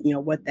wonders,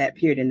 what that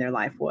period in their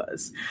life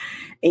was.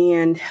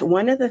 And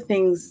one of the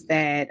things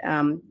that,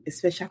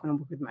 especially when I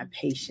work with my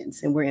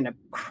patients, and we're in a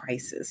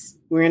crisis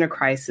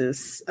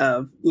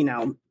of,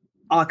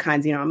 all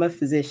kinds, I'm a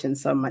physician,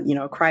 so my,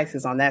 a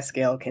crisis on that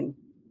scale can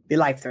be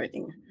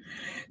life-threatening.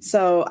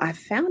 So I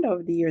found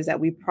over the years that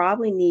we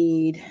probably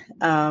need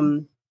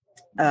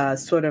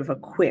sort of a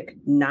quick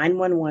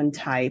 911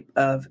 type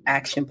of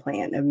action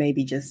plan of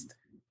maybe just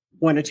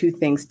one or two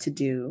things to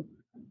do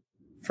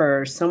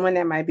for someone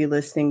that might be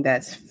listening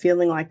that's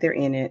feeling like they're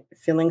in it,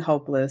 feeling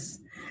hopeless.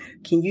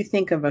 Can you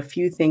think of a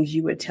few things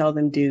you would tell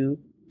them to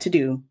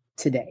do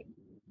today?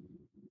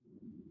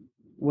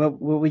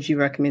 What would you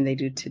recommend they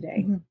do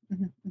today? Mm-hmm,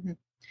 mm-hmm, mm-hmm.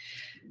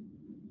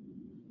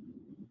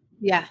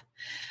 Yeah.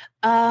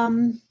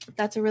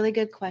 That's a really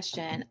good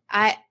question.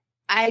 I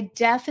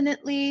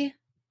definitely,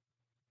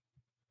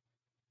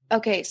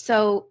 okay.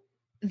 So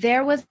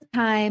there was a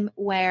time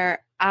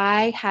where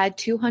I had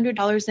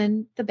 $200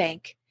 in the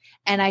bank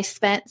and I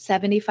spent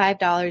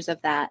 $75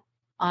 of that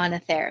on a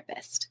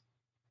therapist,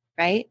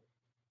 right?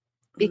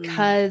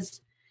 Because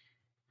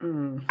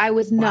I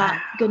was not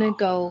going to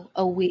go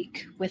a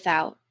week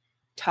without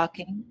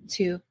talking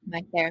to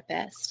my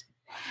therapist.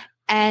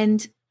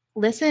 And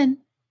listen,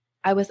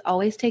 I was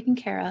always taken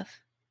care of,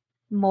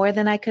 more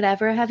than I could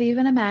ever have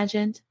even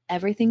imagined.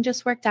 Everything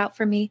just worked out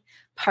for me,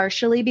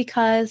 partially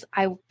because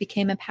I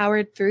became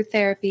empowered through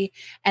therapy,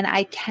 and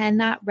I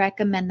cannot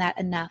recommend that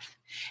enough.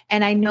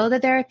 And I know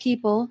that there are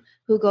people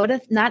who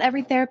not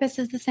every therapist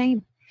is the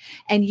same,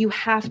 and you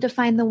have to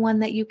find the one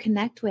that you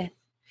connect with.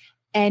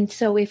 And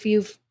so if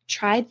you've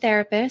tried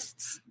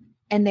therapists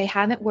and they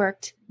haven't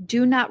worked,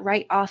 do not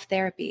write off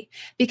therapy.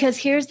 Because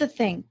here's the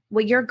thing,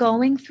 what you're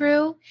going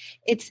through,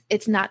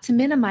 it's not to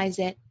minimize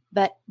it,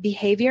 but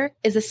behavior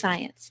is a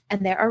science.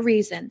 And there are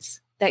reasons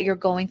that you're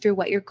going through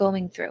what you're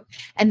going through.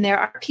 And there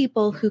are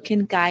people who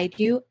can guide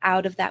you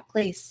out of that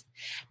place.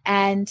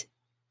 And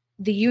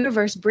the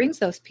universe brings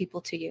those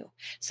people to you.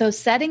 So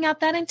setting out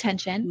that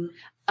intention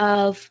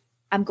of,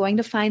 I'm going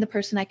to find the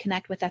person I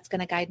connect with that's going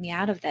to guide me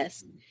out of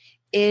this,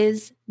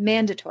 is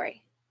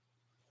mandatory.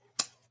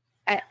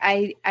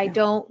 I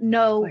don't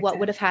know what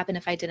would have happened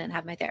if I didn't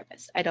have my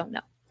therapist. I don't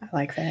know. I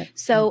like that.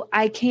 So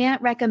I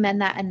can't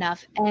recommend that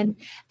enough. And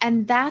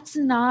that's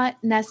not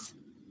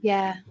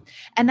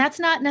And that's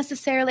not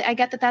necessarily, I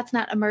get that that's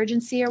not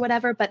emergency or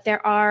whatever, but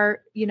there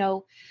are,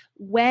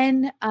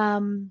 when,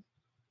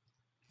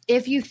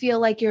 if you feel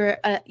like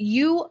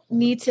you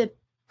need to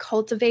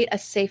cultivate a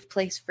safe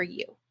place for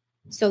you.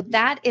 So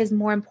that is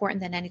more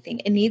important than anything.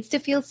 It needs to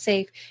feel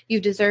safe.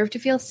 You deserve to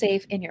feel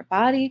safe in your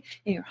body,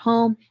 in your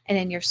home, and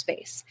in your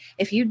space.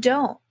 If you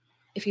don't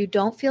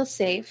feel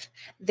safe,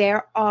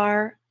 there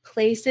are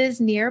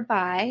places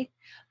nearby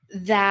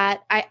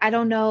that I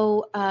don't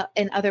know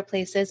in other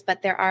places,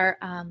 but there are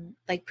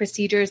like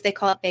procedures, they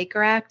call it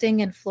Baker acting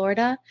in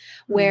Florida,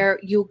 where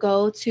you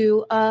go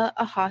to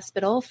a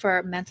hospital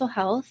for mental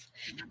health,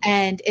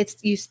 and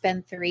you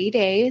spend 3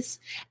 days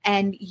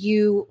and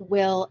you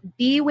will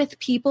be with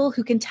people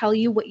who can tell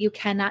you what you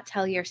cannot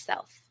tell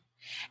yourself.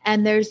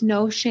 And there's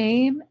no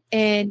shame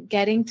in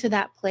getting to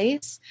that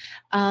place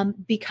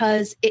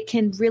because it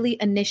can really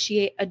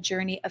initiate a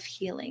journey of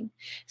healing.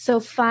 So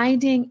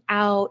finding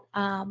out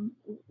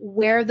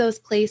where those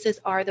places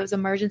are, those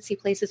emergency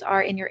places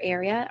are in your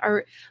area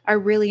are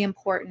really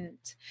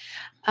important.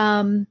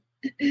 And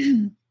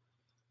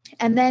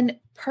then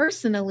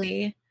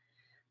personally,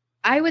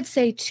 I would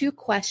say 2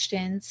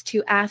 questions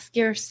to ask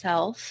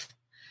yourself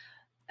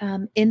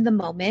in the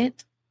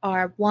moment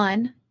are,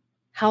 1,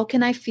 how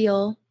can I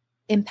feel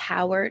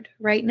empowered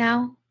right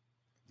now?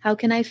 How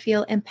can I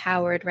feel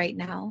empowered right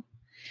now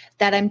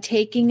that I'm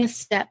taking a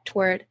step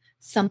toward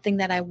something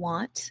that I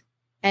want?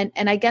 And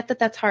I get that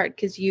that's hard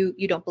because you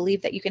don't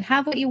believe that you can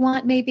have what you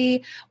want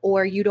maybe,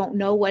 or you don't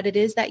know what it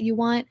is that you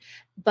want,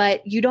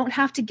 but you don't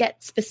have to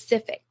get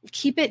specific.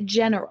 Keep it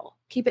general.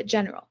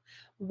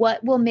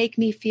 What will make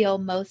me feel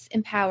most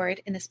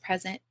empowered in this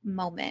present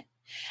moment?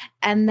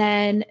 And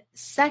then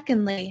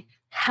secondly,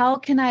 how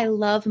can I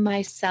love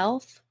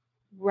myself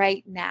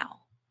right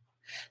now?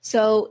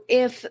 So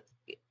if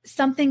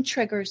something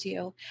triggers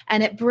you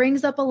and it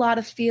brings up a lot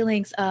of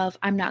feelings of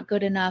I'm not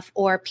good enough,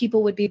 or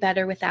people would be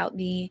better without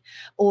me,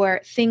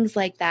 or things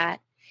like that,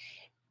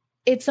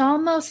 it's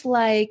almost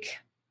like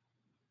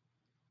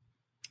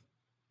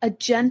a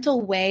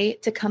gentle way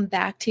to come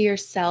back to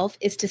yourself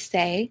is to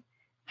say,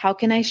 how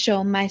can I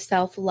show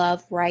myself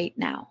love right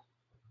now?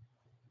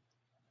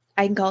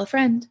 I can call a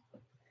friend.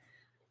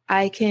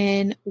 I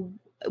can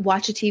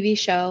watch a TV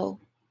show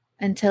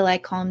until I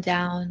calm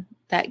down.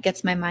 That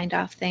gets my mind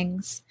off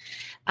things.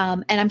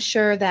 And I'm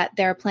sure that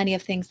there are plenty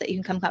of things that you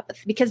can come up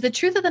with, because the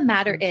truth of the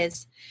matter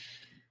is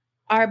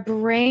our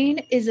brain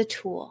is a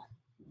tool.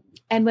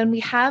 And when we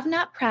have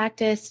not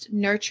practiced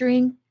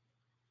nurturing,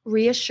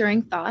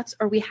 reassuring thoughts,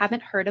 or we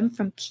haven't heard them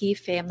from key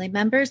family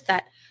members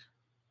that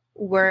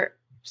were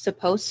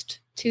supposed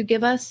to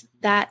give us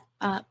that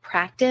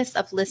practice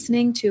of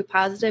listening to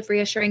positive,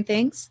 reassuring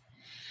things,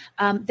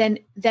 then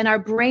our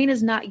brain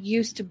is not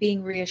used to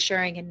being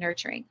reassuring and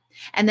nurturing.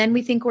 And then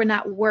we think we're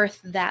not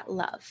worth that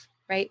love,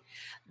 right?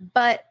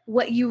 But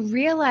what you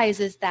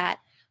realize is that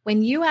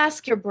when you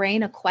ask your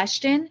brain a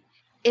question,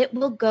 it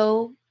will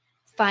go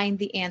find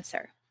the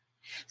answer.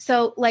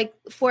 So like,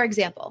 for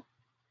example,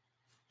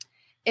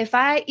 even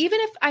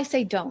if I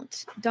say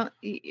don't,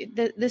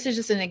 this is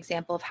just an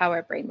example of how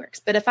our brain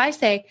works. But if I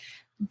say,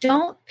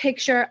 don't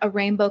picture a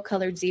rainbow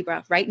colored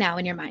zebra right now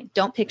in your mind,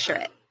 don't picture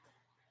it.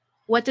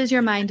 What does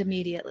your mind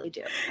immediately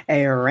do?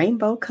 A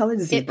rainbow colored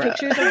zebra. It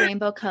pictures a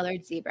rainbow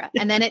colored zebra.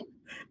 And then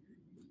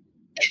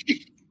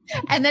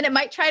it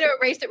might try to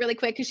erase it really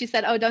quick because she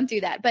said, oh, don't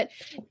do that. But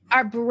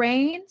our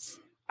brains,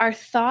 our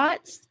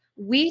thoughts,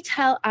 we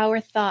tell our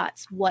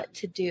thoughts what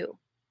to do.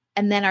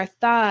 And then our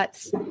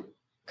thoughts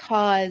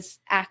cause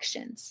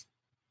actions,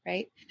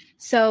 right?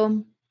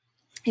 So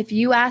if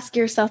you ask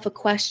yourself a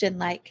question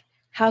like,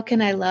 how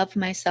can I love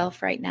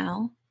myself right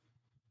now?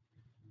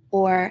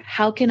 Or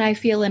how can I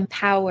feel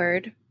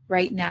empowered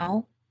right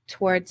now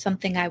towards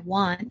something I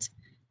want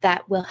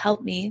that will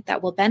help me,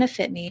 that will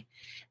benefit me,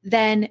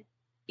 then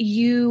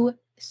you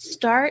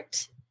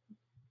start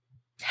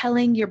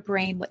telling your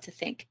brain what to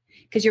think,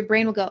 because your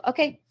brain will go,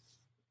 okay,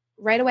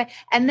 right away.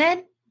 And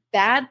then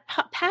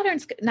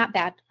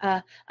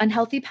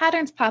unhealthy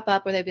patterns pop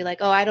up where they'd be like,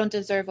 oh, I don't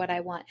deserve what I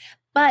want.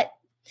 But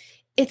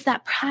it's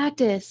that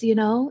practice,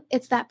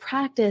 it's that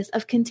practice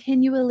of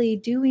continually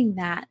doing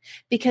that,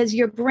 because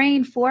your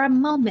brain for a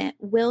moment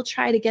will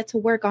try to get to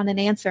work on an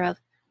answer of,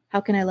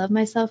 how can I love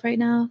myself right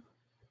now?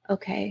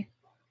 Okay,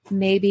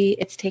 maybe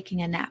it's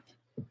taking a nap,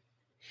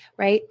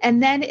 right?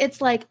 And then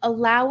it's like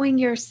allowing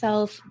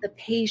yourself the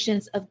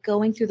patience of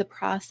going through the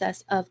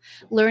process of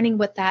learning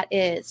what that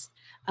is,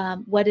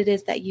 what it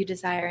is that you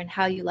desire and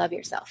how you love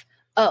yourself.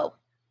 Oh,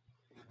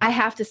 I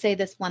have to say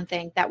this one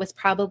thing that was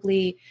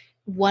probably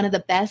one of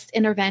the best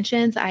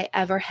interventions I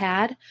ever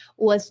had,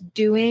 was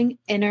doing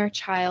inner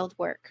child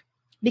work,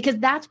 because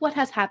that's what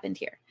has happened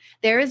here.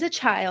 There is a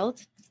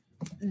child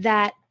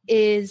that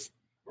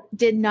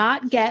did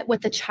not get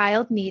what the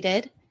child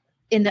needed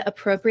in the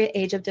appropriate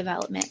age of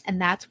development.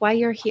 And that's why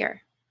you're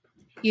here.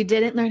 You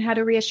didn't learn how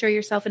to reassure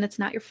yourself, and it's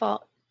not your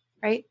fault,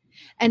 right?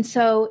 And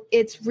so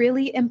it's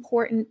really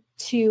important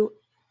to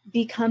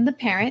become the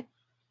parent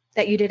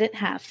that you didn't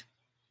have.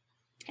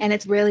 And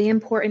it's really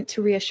important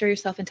to reassure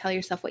yourself and tell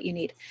yourself what you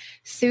need.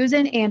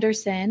 Susan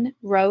Anderson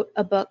wrote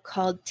a book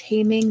called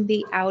Taming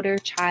the Outer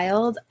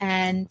Child,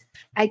 and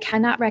I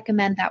cannot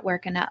recommend that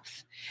work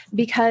enough,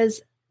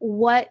 because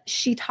what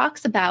she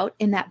talks about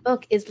in that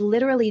book is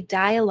literally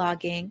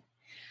dialoguing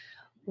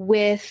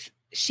with,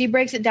 she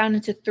breaks it down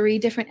into 3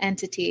 different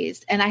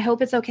entities. And I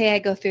hope it's okay I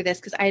go through this,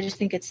 because I just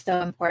think it's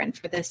so important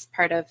for this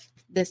part of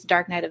this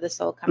Dark Night of the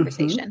Soul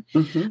conversation.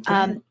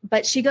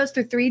 But she goes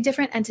through 3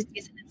 different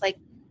entities, and it's like,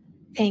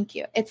 thank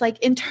you. It's like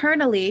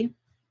internally,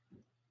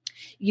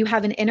 you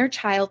have an inner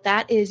child.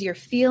 That is your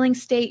feeling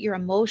state, your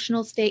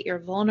emotional state, your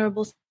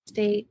vulnerable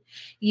state.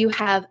 You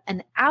have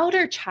an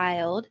outer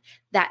child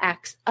that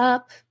acts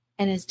up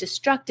and is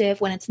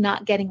destructive when it's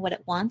not getting what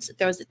it wants. It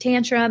throws a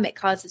tantrum. It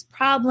causes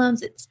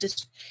problems.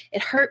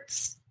 It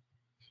hurts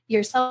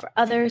yourself or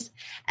others.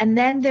 And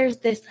then there's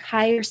this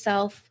higher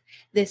self,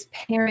 this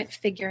parent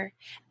figure,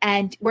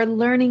 and we're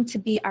learning to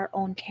be our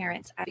own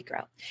parents as we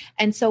grow.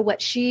 And so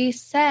what she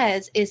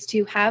says is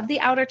to have the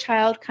outer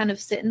child kind of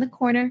sit in the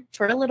corner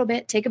for a little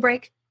bit, take a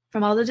break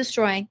from all the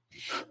destroying,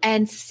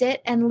 and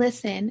sit and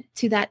listen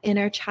to that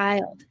inner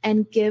child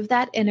and give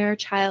that inner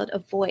child a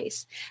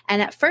voice.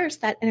 And at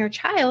first, that inner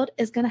child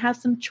is going to have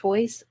some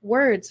choice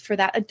words for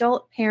that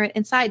adult parent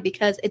inside,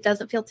 because it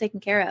doesn't feel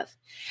taken care of,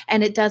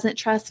 and it doesn't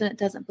trust, and it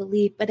doesn't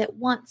believe, but it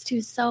wants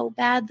to so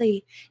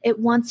badly. It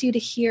wants you to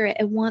hear it.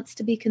 It wants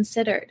to be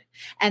considered.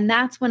 And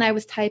that's when I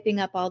was typing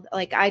up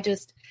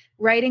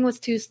writing was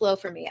too slow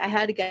for me. I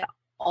had to get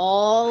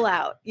all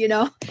out,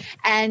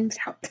 and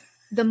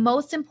the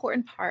most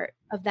important part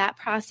of that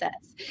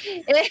process,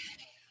 exactly.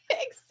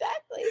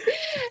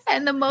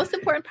 And the most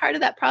important part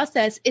of that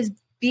process is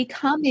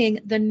becoming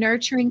the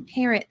nurturing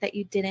parent that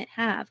you didn't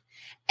have.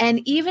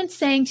 And even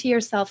saying to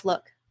yourself,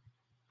 look,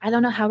 I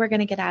don't know how we're going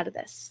to get out of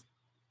this,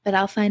 but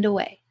I'll find a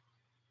way.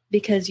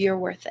 because you're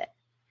worth it.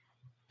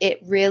 It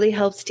really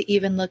helps to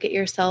even look at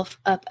yourself,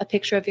 a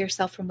picture of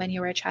yourself from when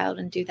you were a child,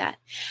 and do that.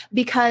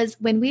 Because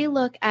when we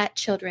look at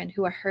children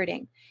who are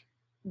hurting,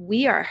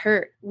 we are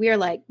hurt. We are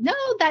like, no,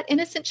 that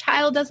innocent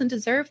child doesn't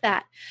deserve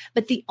that.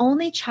 But the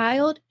only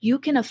child you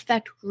can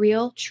affect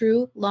real,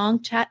 true,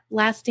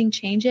 lasting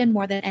change in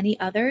more than any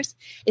others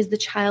is the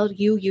child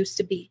you used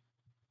to be.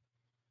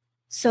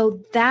 So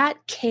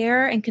that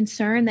care and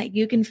concern that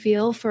you can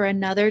feel for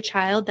another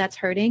child that's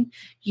hurting,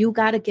 you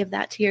got to give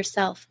that to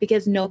yourself,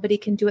 because nobody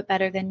can do it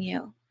better than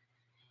you.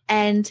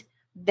 And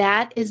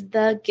that is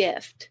the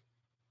gift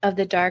of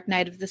the dark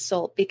night of the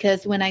soul.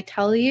 Because when I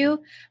tell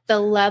you the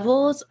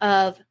levels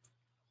of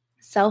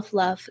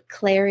self-love,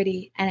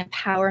 clarity, and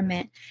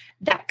empowerment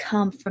that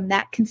come from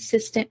that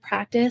consistent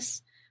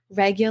practice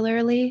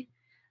regularly,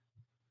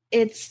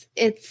 it's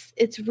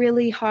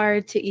really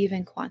hard to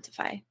even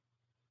quantify.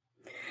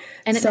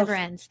 And it never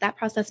ends. That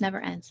process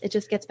never ends. It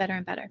just gets better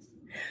and better.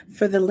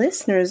 For the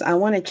listeners, I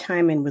want to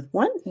chime in with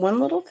one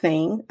little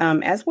thing.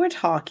 As we're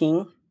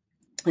talking,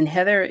 and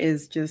Heather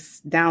is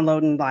just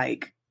downloading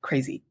like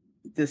crazy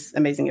this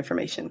amazing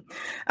information.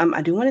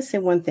 I do want to say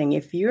one thing.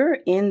 If you're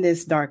in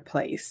this dark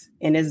place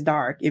and it's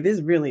dark, if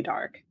it's really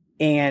dark,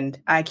 and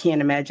I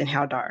can't imagine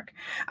how dark,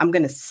 I'm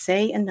going to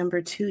say a number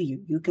to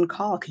you. You can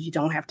call, because you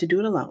don't have to do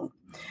it alone.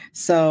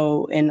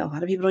 So, and a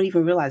lot of people don't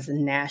even realize the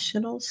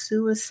National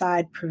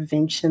Suicide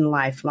Prevention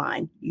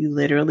Lifeline. You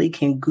literally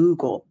can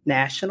Google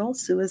National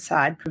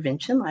Suicide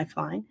Prevention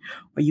Lifeline,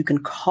 or you can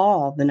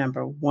call the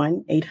number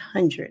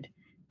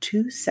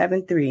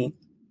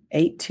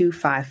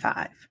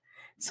 1-800-273-8255.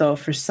 So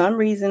if for some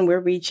reason we're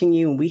reaching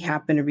you and we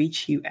happen to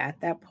reach you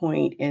at that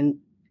point, and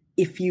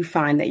if you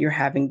find that you're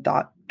having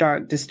dark,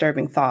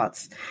 disturbing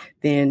thoughts,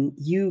 then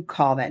you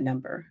call that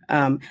number.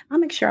 I'll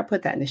make sure I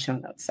put that in the show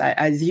notes.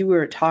 As you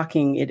were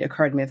talking, it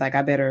occurred to me, it's like,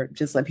 I better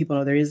just let people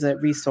know there is a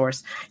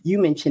resource. You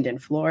mentioned in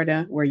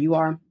Florida where you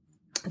are,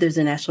 there's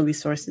a national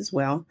resource as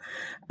well.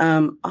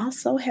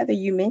 Also, Heather,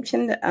 you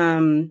mentioned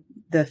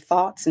the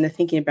thoughts and the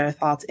thinking of better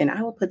thoughts. And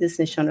I will put this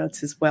in the show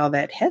notes as well,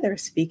 that Heather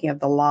is speaking of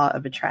the law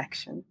of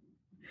attraction.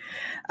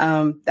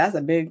 That's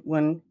a big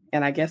one.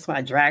 And I guess when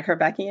I drag her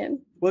back in,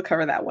 we'll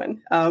cover that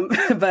one.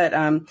 But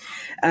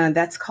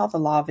that's called The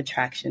Law of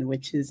Attraction,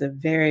 which is a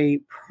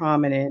very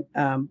prominent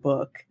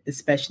book,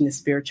 especially in the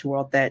spiritual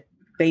world, that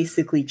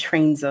basically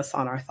trains us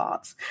on our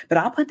thoughts. But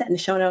I'll put that in the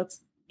show notes.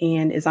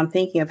 And as I'm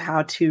thinking of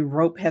how to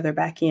rope Heather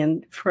back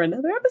in for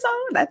another episode,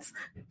 that's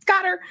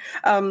got her.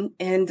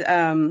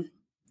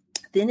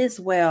 Then as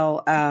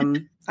well,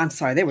 I'm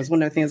sorry, there was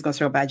one other thing I was going to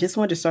circle, but I just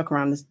wanted to circle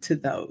around to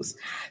those.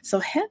 So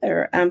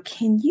Heather,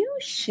 can you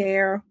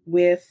share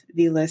with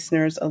the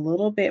listeners a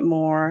little bit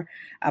more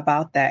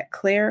about that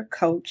Claire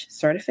Coach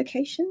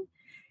certification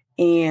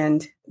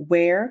and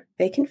where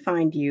they can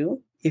find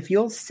you? If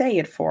you'll say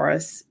it for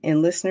us,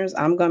 and listeners,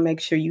 I'm going to make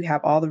sure you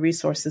have all the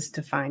resources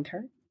to find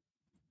her.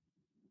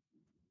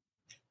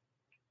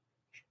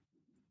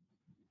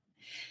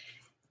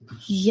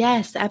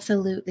 Yes,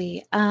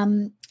 absolutely.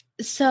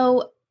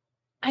 So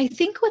I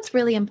think what's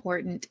really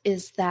important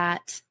is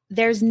that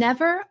there's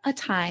never a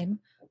time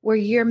where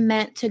you're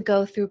meant to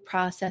go through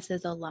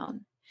processes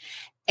alone.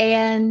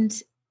 And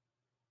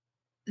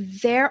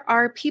there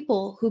are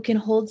people who can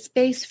hold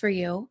space for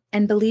you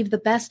and believe the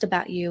best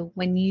about you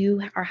when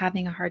you are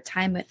having a hard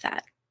time with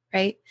that,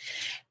 right?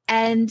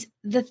 And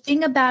the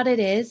thing about it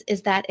is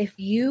that if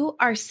you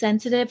are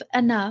sensitive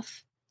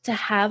enough to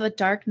have a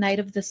dark night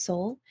of the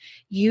soul,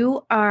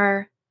 you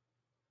are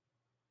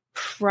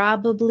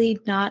probably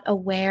not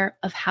aware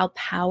of how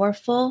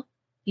powerful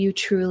you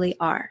truly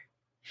are,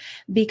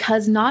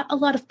 because not a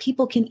lot of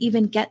people can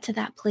even get to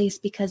that place,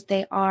 because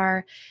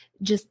they're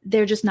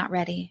just not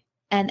ready.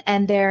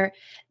 And their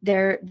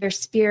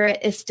spirit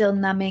is still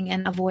numbing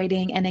and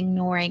avoiding and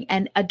ignoring.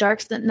 And a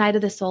dark night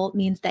of the soul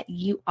means that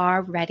you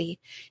are ready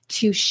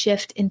to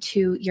shift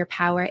into your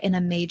power in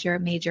a major,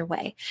 major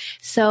way.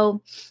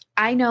 So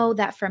I know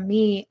that for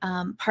me,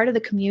 part of the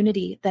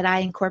community that I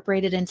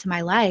incorporated into my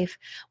life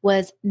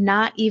was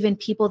not even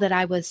people that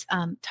I was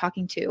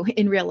talking to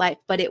in real life,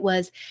 but it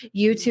was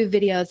YouTube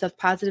videos of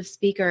positive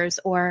speakers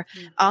or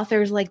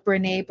authors like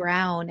Brene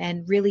Brown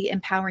and really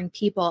empowering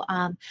people,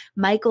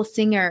 Michael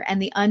Singer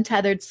and The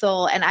Untethered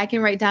Soul. And I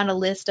can write down a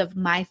list of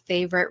my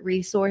favorite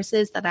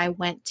resources that I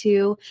went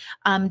to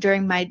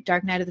during my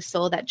dark night of the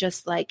soul that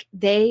just like,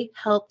 they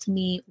helped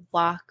me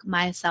walk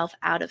myself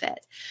out of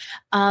it.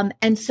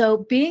 And so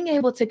being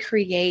able to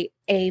create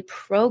a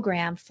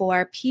program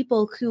for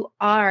people who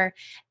are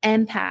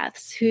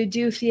empaths, who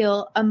do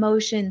feel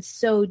emotions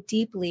so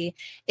deeply,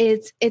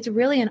 it's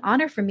really an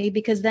honor for me,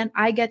 because then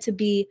I get to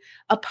be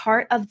a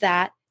part of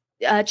that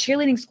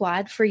cheerleading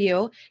squad for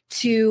you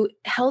to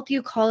help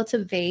you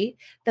cultivate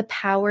the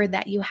power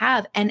that you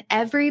have. And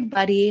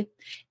everybody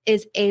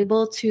is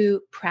able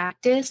to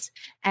practice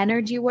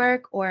energy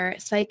work or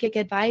psychic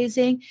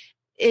advising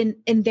in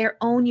their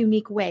own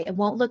unique way. It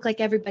won't look like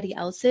everybody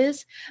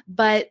else's,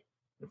 but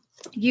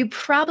you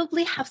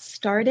probably have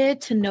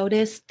started to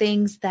notice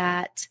things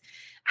that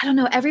I don't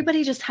know,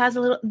 everybody just has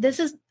a little, this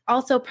is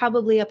also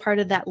probably a part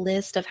of that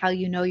list of how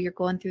you know you're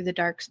going through the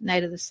dark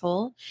night of the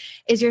soul,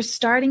 is you're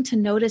starting to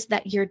notice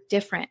that you're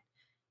different.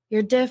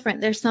 You're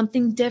different. There's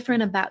something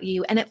different about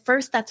you. And at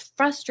first that's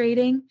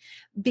frustrating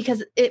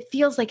because it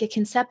feels like it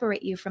can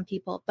separate you from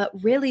people. But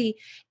really,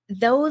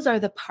 those are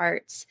the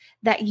parts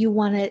that you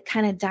want to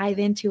kind of dive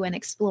into and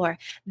explore.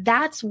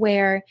 That's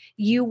where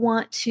you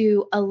want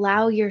to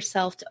allow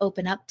yourself to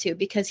open up to,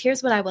 because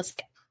here's what I will say.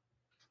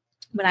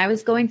 When I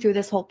was going through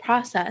this whole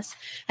process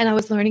and I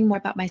was learning more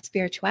about my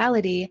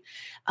spirituality,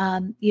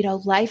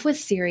 life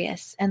was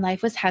serious and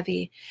life was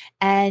heavy.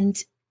 And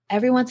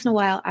every once in a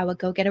while, I would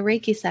go get a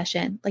Reiki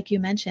session, like you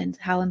mentioned,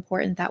 how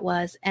important that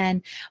was.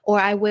 Or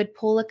I would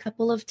pull a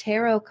couple of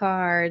tarot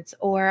cards,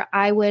 or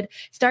I would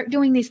start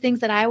doing these things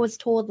that I was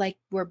told like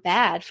were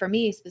bad for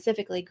me,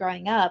 specifically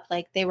growing up,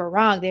 like they were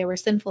wrong, they were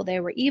sinful, they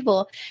were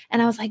evil.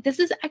 And I was like, this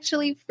is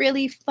actually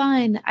really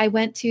fun. I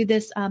went to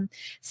this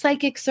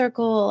psychic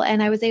circle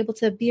and I was able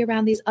to be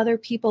around these other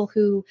people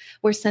who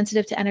were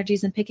sensitive to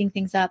energies and picking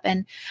things up.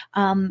 And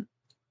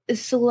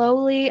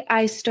slowly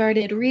I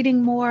started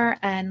reading more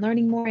and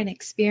learning more and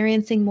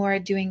experiencing more,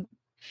 doing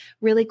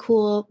really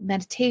cool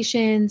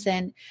meditations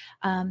and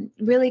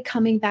really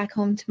coming back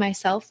home to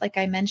myself, like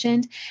I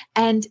mentioned.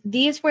 And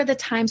these were the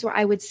times where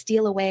I would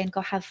steal away and go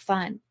have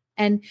fun.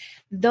 And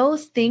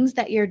those things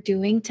that you're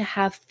doing to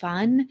have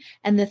fun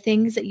and the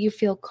things that you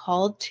feel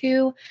called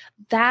to,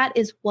 that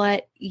is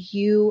what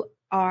you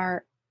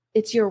are.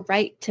 It's your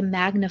right to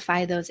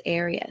magnify those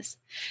areas.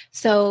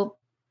 So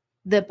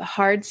the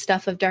hard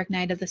stuff of dark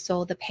night of the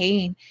soul, the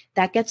pain,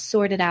 that gets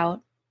sorted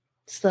out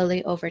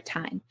slowly over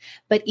time.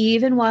 But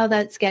even while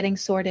that's getting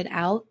sorted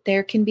out,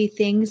 there can be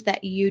things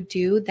that you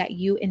do that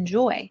you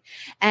enjoy.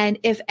 And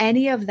if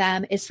any of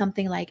them is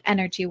something like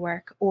energy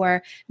work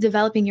or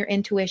developing your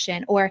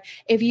intuition, or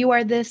if you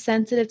are this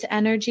sensitive to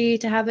energy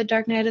to have a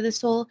dark night of the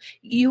soul,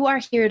 you are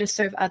here to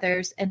serve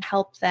others and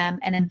help them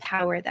and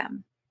empower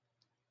them.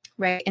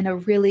 Right, in a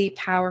really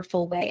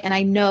powerful way. And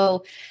I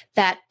know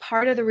that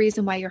part of the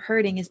reason why you're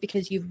hurting is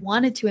because you've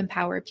wanted to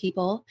empower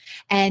people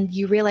and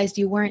you realized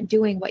you weren't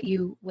doing what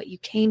you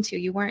came to.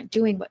 You weren't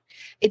doing what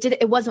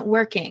it wasn't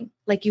working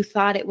like you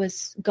thought it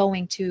was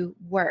going to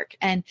work.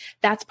 And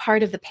that's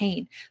part of the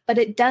pain. But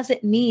it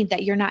doesn't mean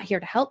that you're not here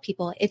to help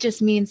people. It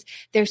just means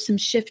there's some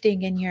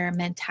shifting in your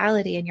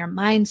mentality and your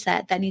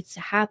mindset that needs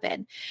to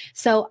happen.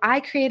 So I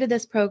created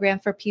this program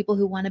for people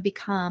who want to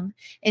become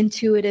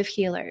intuitive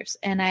healers.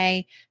 And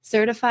I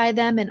certify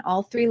them in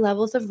all 3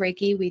 levels of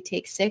Reiki. We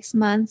take 6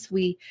 months.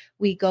 We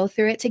go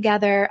through it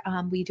together.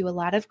 We do a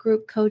lot of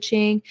group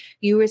coaching.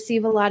 You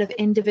receive a lot of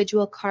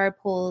individual card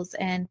pulls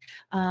and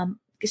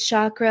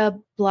chakra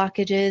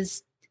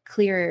blockages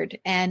cleared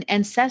and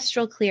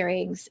ancestral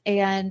clearings.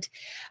 And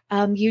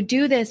you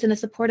do this in a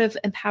supportive,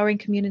 empowering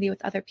community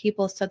with other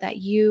people so that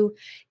you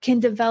can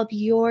develop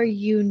your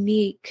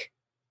unique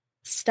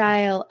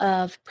style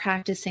of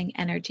practicing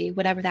energy,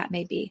 whatever that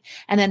may be.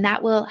 And then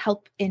that will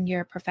help in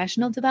your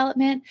professional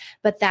development,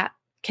 but that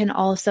can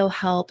also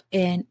help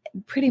in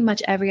pretty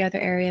much every other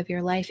area of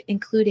your life,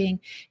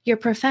 including your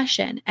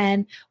profession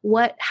and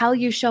how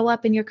you show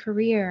up in your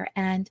career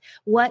and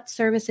what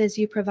services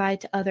you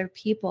provide to other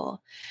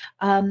people.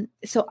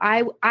 So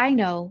I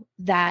know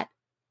that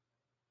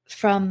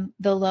from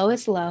the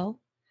lowest low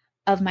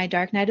of my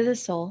dark night of the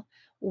soul,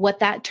 what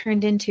that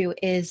turned into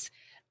is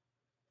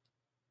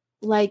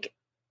like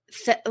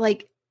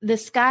the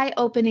sky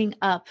opening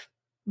up,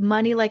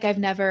 money like I've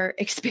never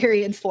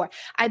experienced before.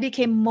 I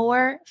became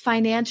more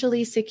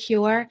financially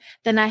secure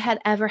than I had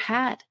ever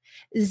had.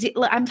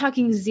 I'm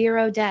talking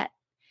 0 debt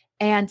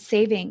and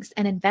savings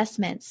and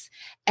investments.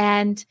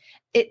 And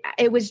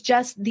it was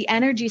just the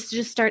energy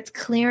just starts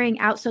clearing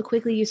out so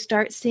quickly. You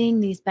start seeing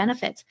these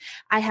benefits.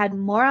 I had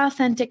more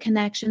authentic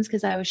connections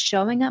because I was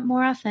showing up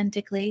more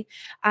authentically.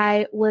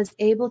 I was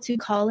able to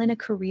call in a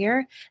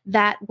career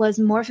that was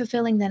more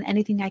fulfilling than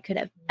anything I could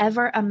have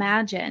ever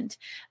imagined.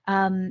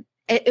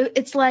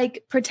 It's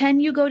like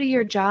pretend you go to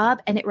your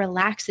job and it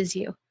relaxes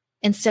you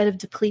instead of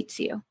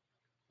depletes you.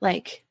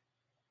 Like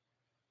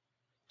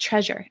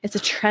treasure. It's a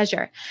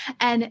treasure.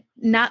 And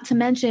not to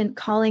mention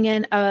calling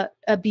in a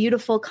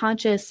beautiful,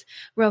 conscious,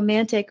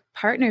 romantic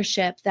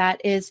partnership that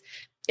is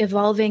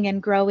evolving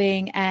and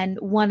growing. And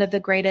one of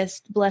the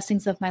greatest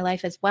blessings of my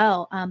life as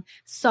well.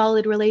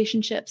 Solid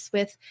relationships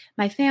with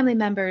my family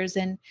members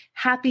and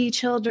happy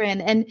children.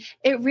 And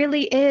it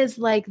really is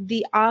like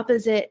the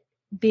opposite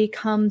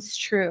becomes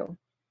true.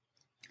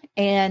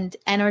 And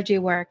energy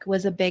work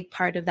was a big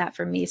part of that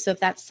for me. So if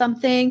that's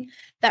something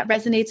that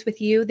resonates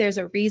with you, there's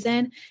a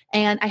reason.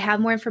 And I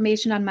have more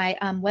information on my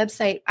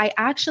website. I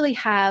actually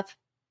have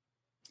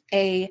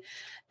an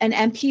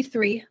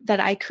MP3 that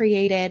I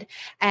created,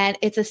 and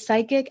it's a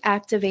psychic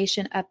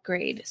activation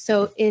upgrade.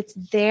 So it's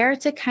there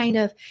to kind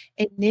of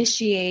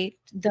initiate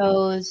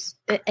those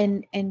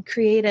and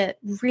create a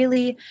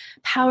really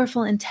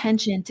powerful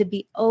intention to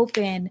be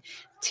open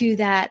to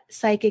that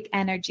psychic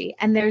energy.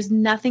 And there's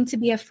nothing to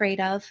be afraid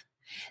of.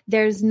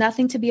 There's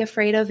nothing to be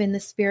afraid of in the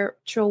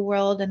spiritual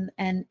world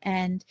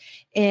and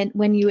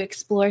when you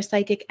explore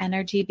psychic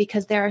energy,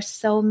 because there are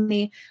so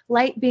many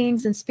light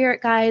beings and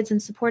spirit guides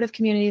and supportive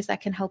communities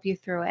that can help you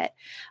through it,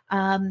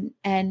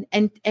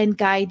 and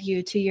guide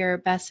you to your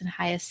best and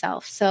highest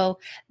self. So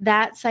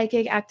that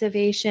psychic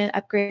activation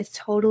upgrade is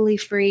totally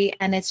free,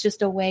 and it's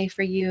just a way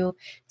for you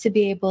to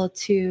be able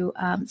to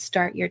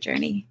start your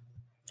journey.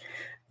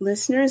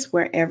 Listeners,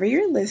 wherever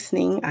you're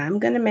listening, I'm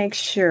going to make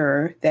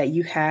sure that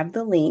you have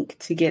the link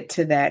to get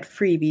to that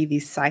freebie, the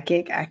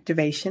psychic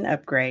activation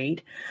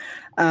upgrade.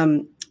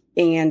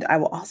 And I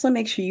will also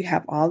make sure you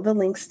have all the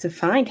links to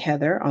find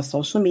Heather on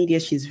social media.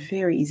 She's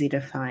very easy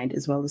to find,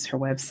 as well as her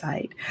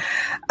website.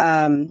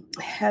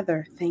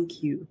 Heather,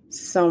 thank you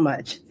so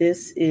much.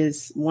 This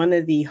is one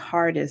of the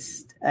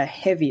hardest,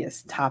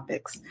 heaviest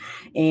topics.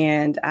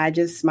 And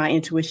my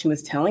intuition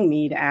was telling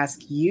me to ask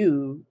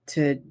you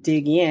to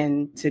dig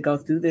in, to go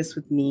through this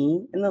with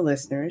me and the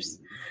listeners.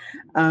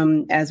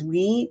 As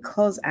we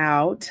close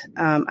out,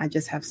 I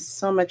just have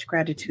so much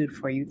gratitude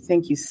for you.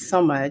 Thank you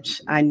so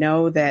much. I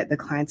know that the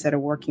clients that are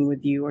working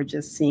with you are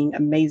just seeing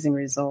amazing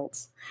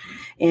results.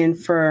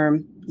 And for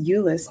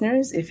you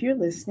listeners, if you're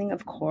listening,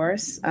 of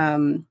course,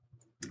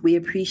 we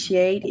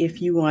appreciate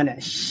if you want to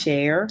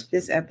share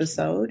this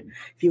episode,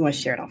 if you want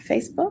to share it on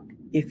Facebook,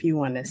 if you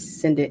want to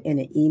send it in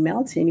an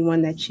email to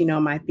anyone that you know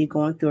might be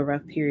going through a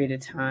rough period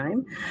of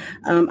time.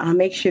 I'll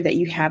make sure that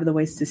you have the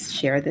ways to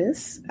share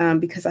this,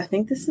 because I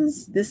think this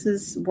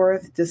is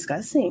worth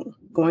discussing,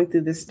 going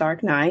through this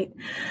dark night.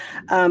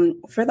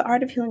 For the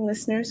Art of Healing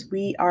listeners,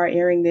 we are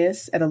airing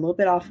this at a little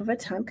bit off of a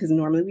time, because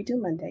normally we do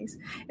Mondays.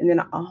 And then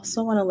I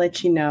also want to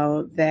let you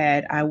know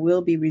that I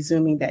will be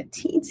resuming that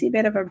teensy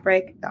bit of a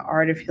break. The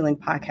Art of Healing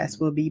podcast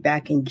will be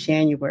back in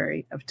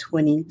January of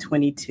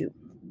 2022.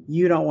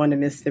 You don't want to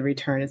miss the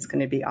return. It's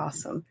going to be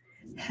awesome.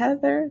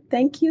 Heather,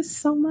 thank you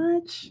so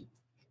much.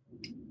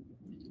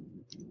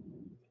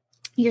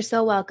 You're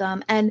so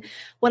welcome. And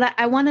what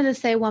I wanted to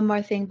say one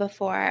more thing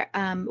before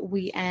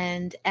we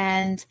end,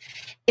 and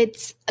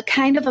it's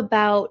kind of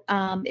about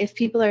if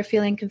people are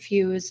feeling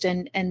confused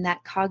and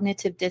that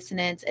cognitive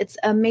dissonance. It's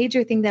a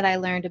major thing that I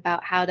learned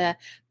about how to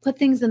put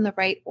things in the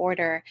right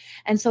order.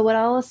 And so what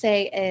I will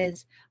say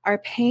is our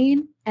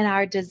pain and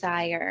our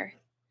desire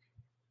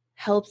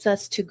helps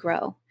us to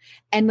grow.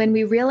 And when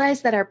we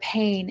realize that our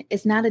pain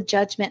is not a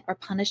judgment or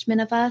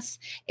punishment of us,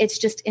 it's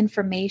just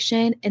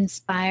information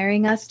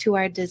inspiring us to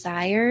our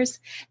desires,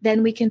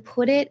 then we can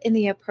put it in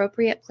the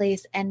appropriate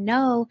place and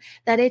know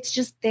that it's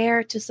just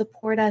there to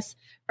support us,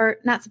 or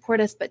not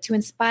support us, but to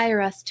inspire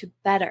us to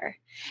better.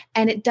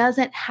 And it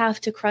doesn't have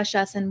to crush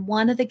us. And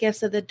one of the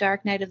gifts of the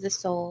dark night of the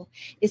soul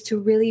is to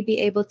really be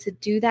able to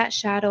do that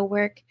shadow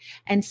work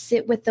and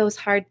sit with those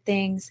hard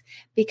things,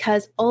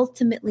 because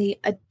ultimately,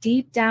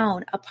 deep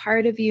down, a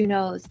part of you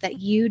knows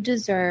that you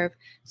deserve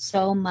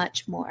so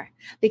much more.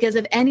 Because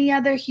if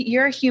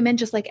you're a human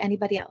just like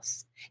anybody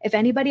else. If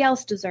anybody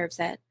else deserves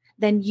it,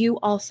 then you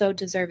also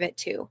deserve it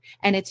too.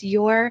 And it's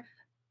your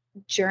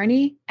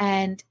journey,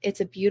 and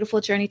it's a beautiful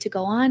journey to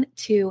go on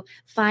to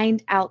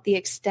find out the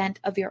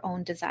extent of your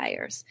own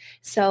desires.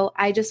 So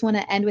I just want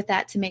to end with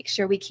that, to make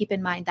sure we keep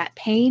in mind that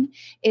pain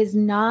is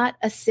not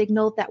a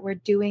signal that we're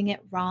doing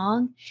it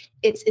wrong.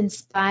 It's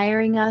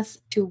inspiring us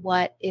to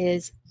what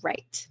is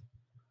right.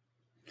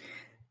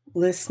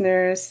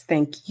 Listeners,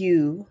 thank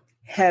you.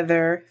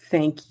 Heather,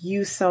 thank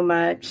you so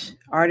much.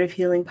 Art of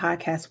Healing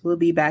podcast will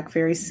be back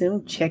very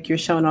soon. Check your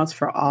show notes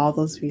for all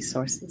those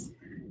resources.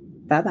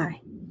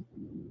 Bye-bye.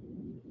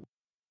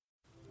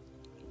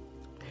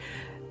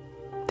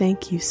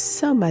 Thank you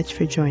so much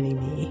for joining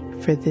me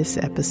for this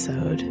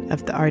episode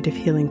of the Art of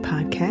Healing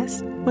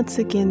podcast. Once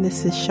again,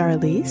 this is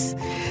Charlize.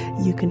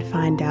 You can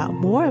find out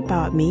more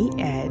about me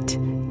at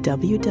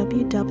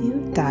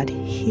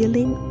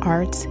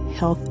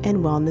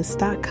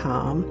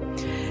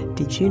www.healingartshealthandwellness.com.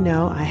 Did you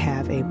know I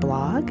have a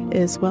blog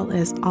as well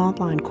as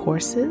online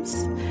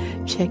courses?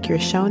 Check your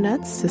show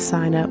notes to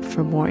sign up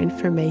for more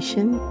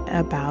information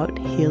about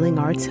Healing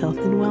Arts Health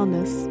and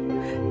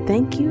Wellness.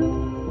 Thank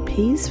you.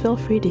 Please feel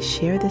free to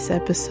share this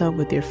episode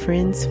with your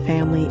friends,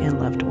 family, and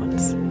loved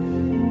ones.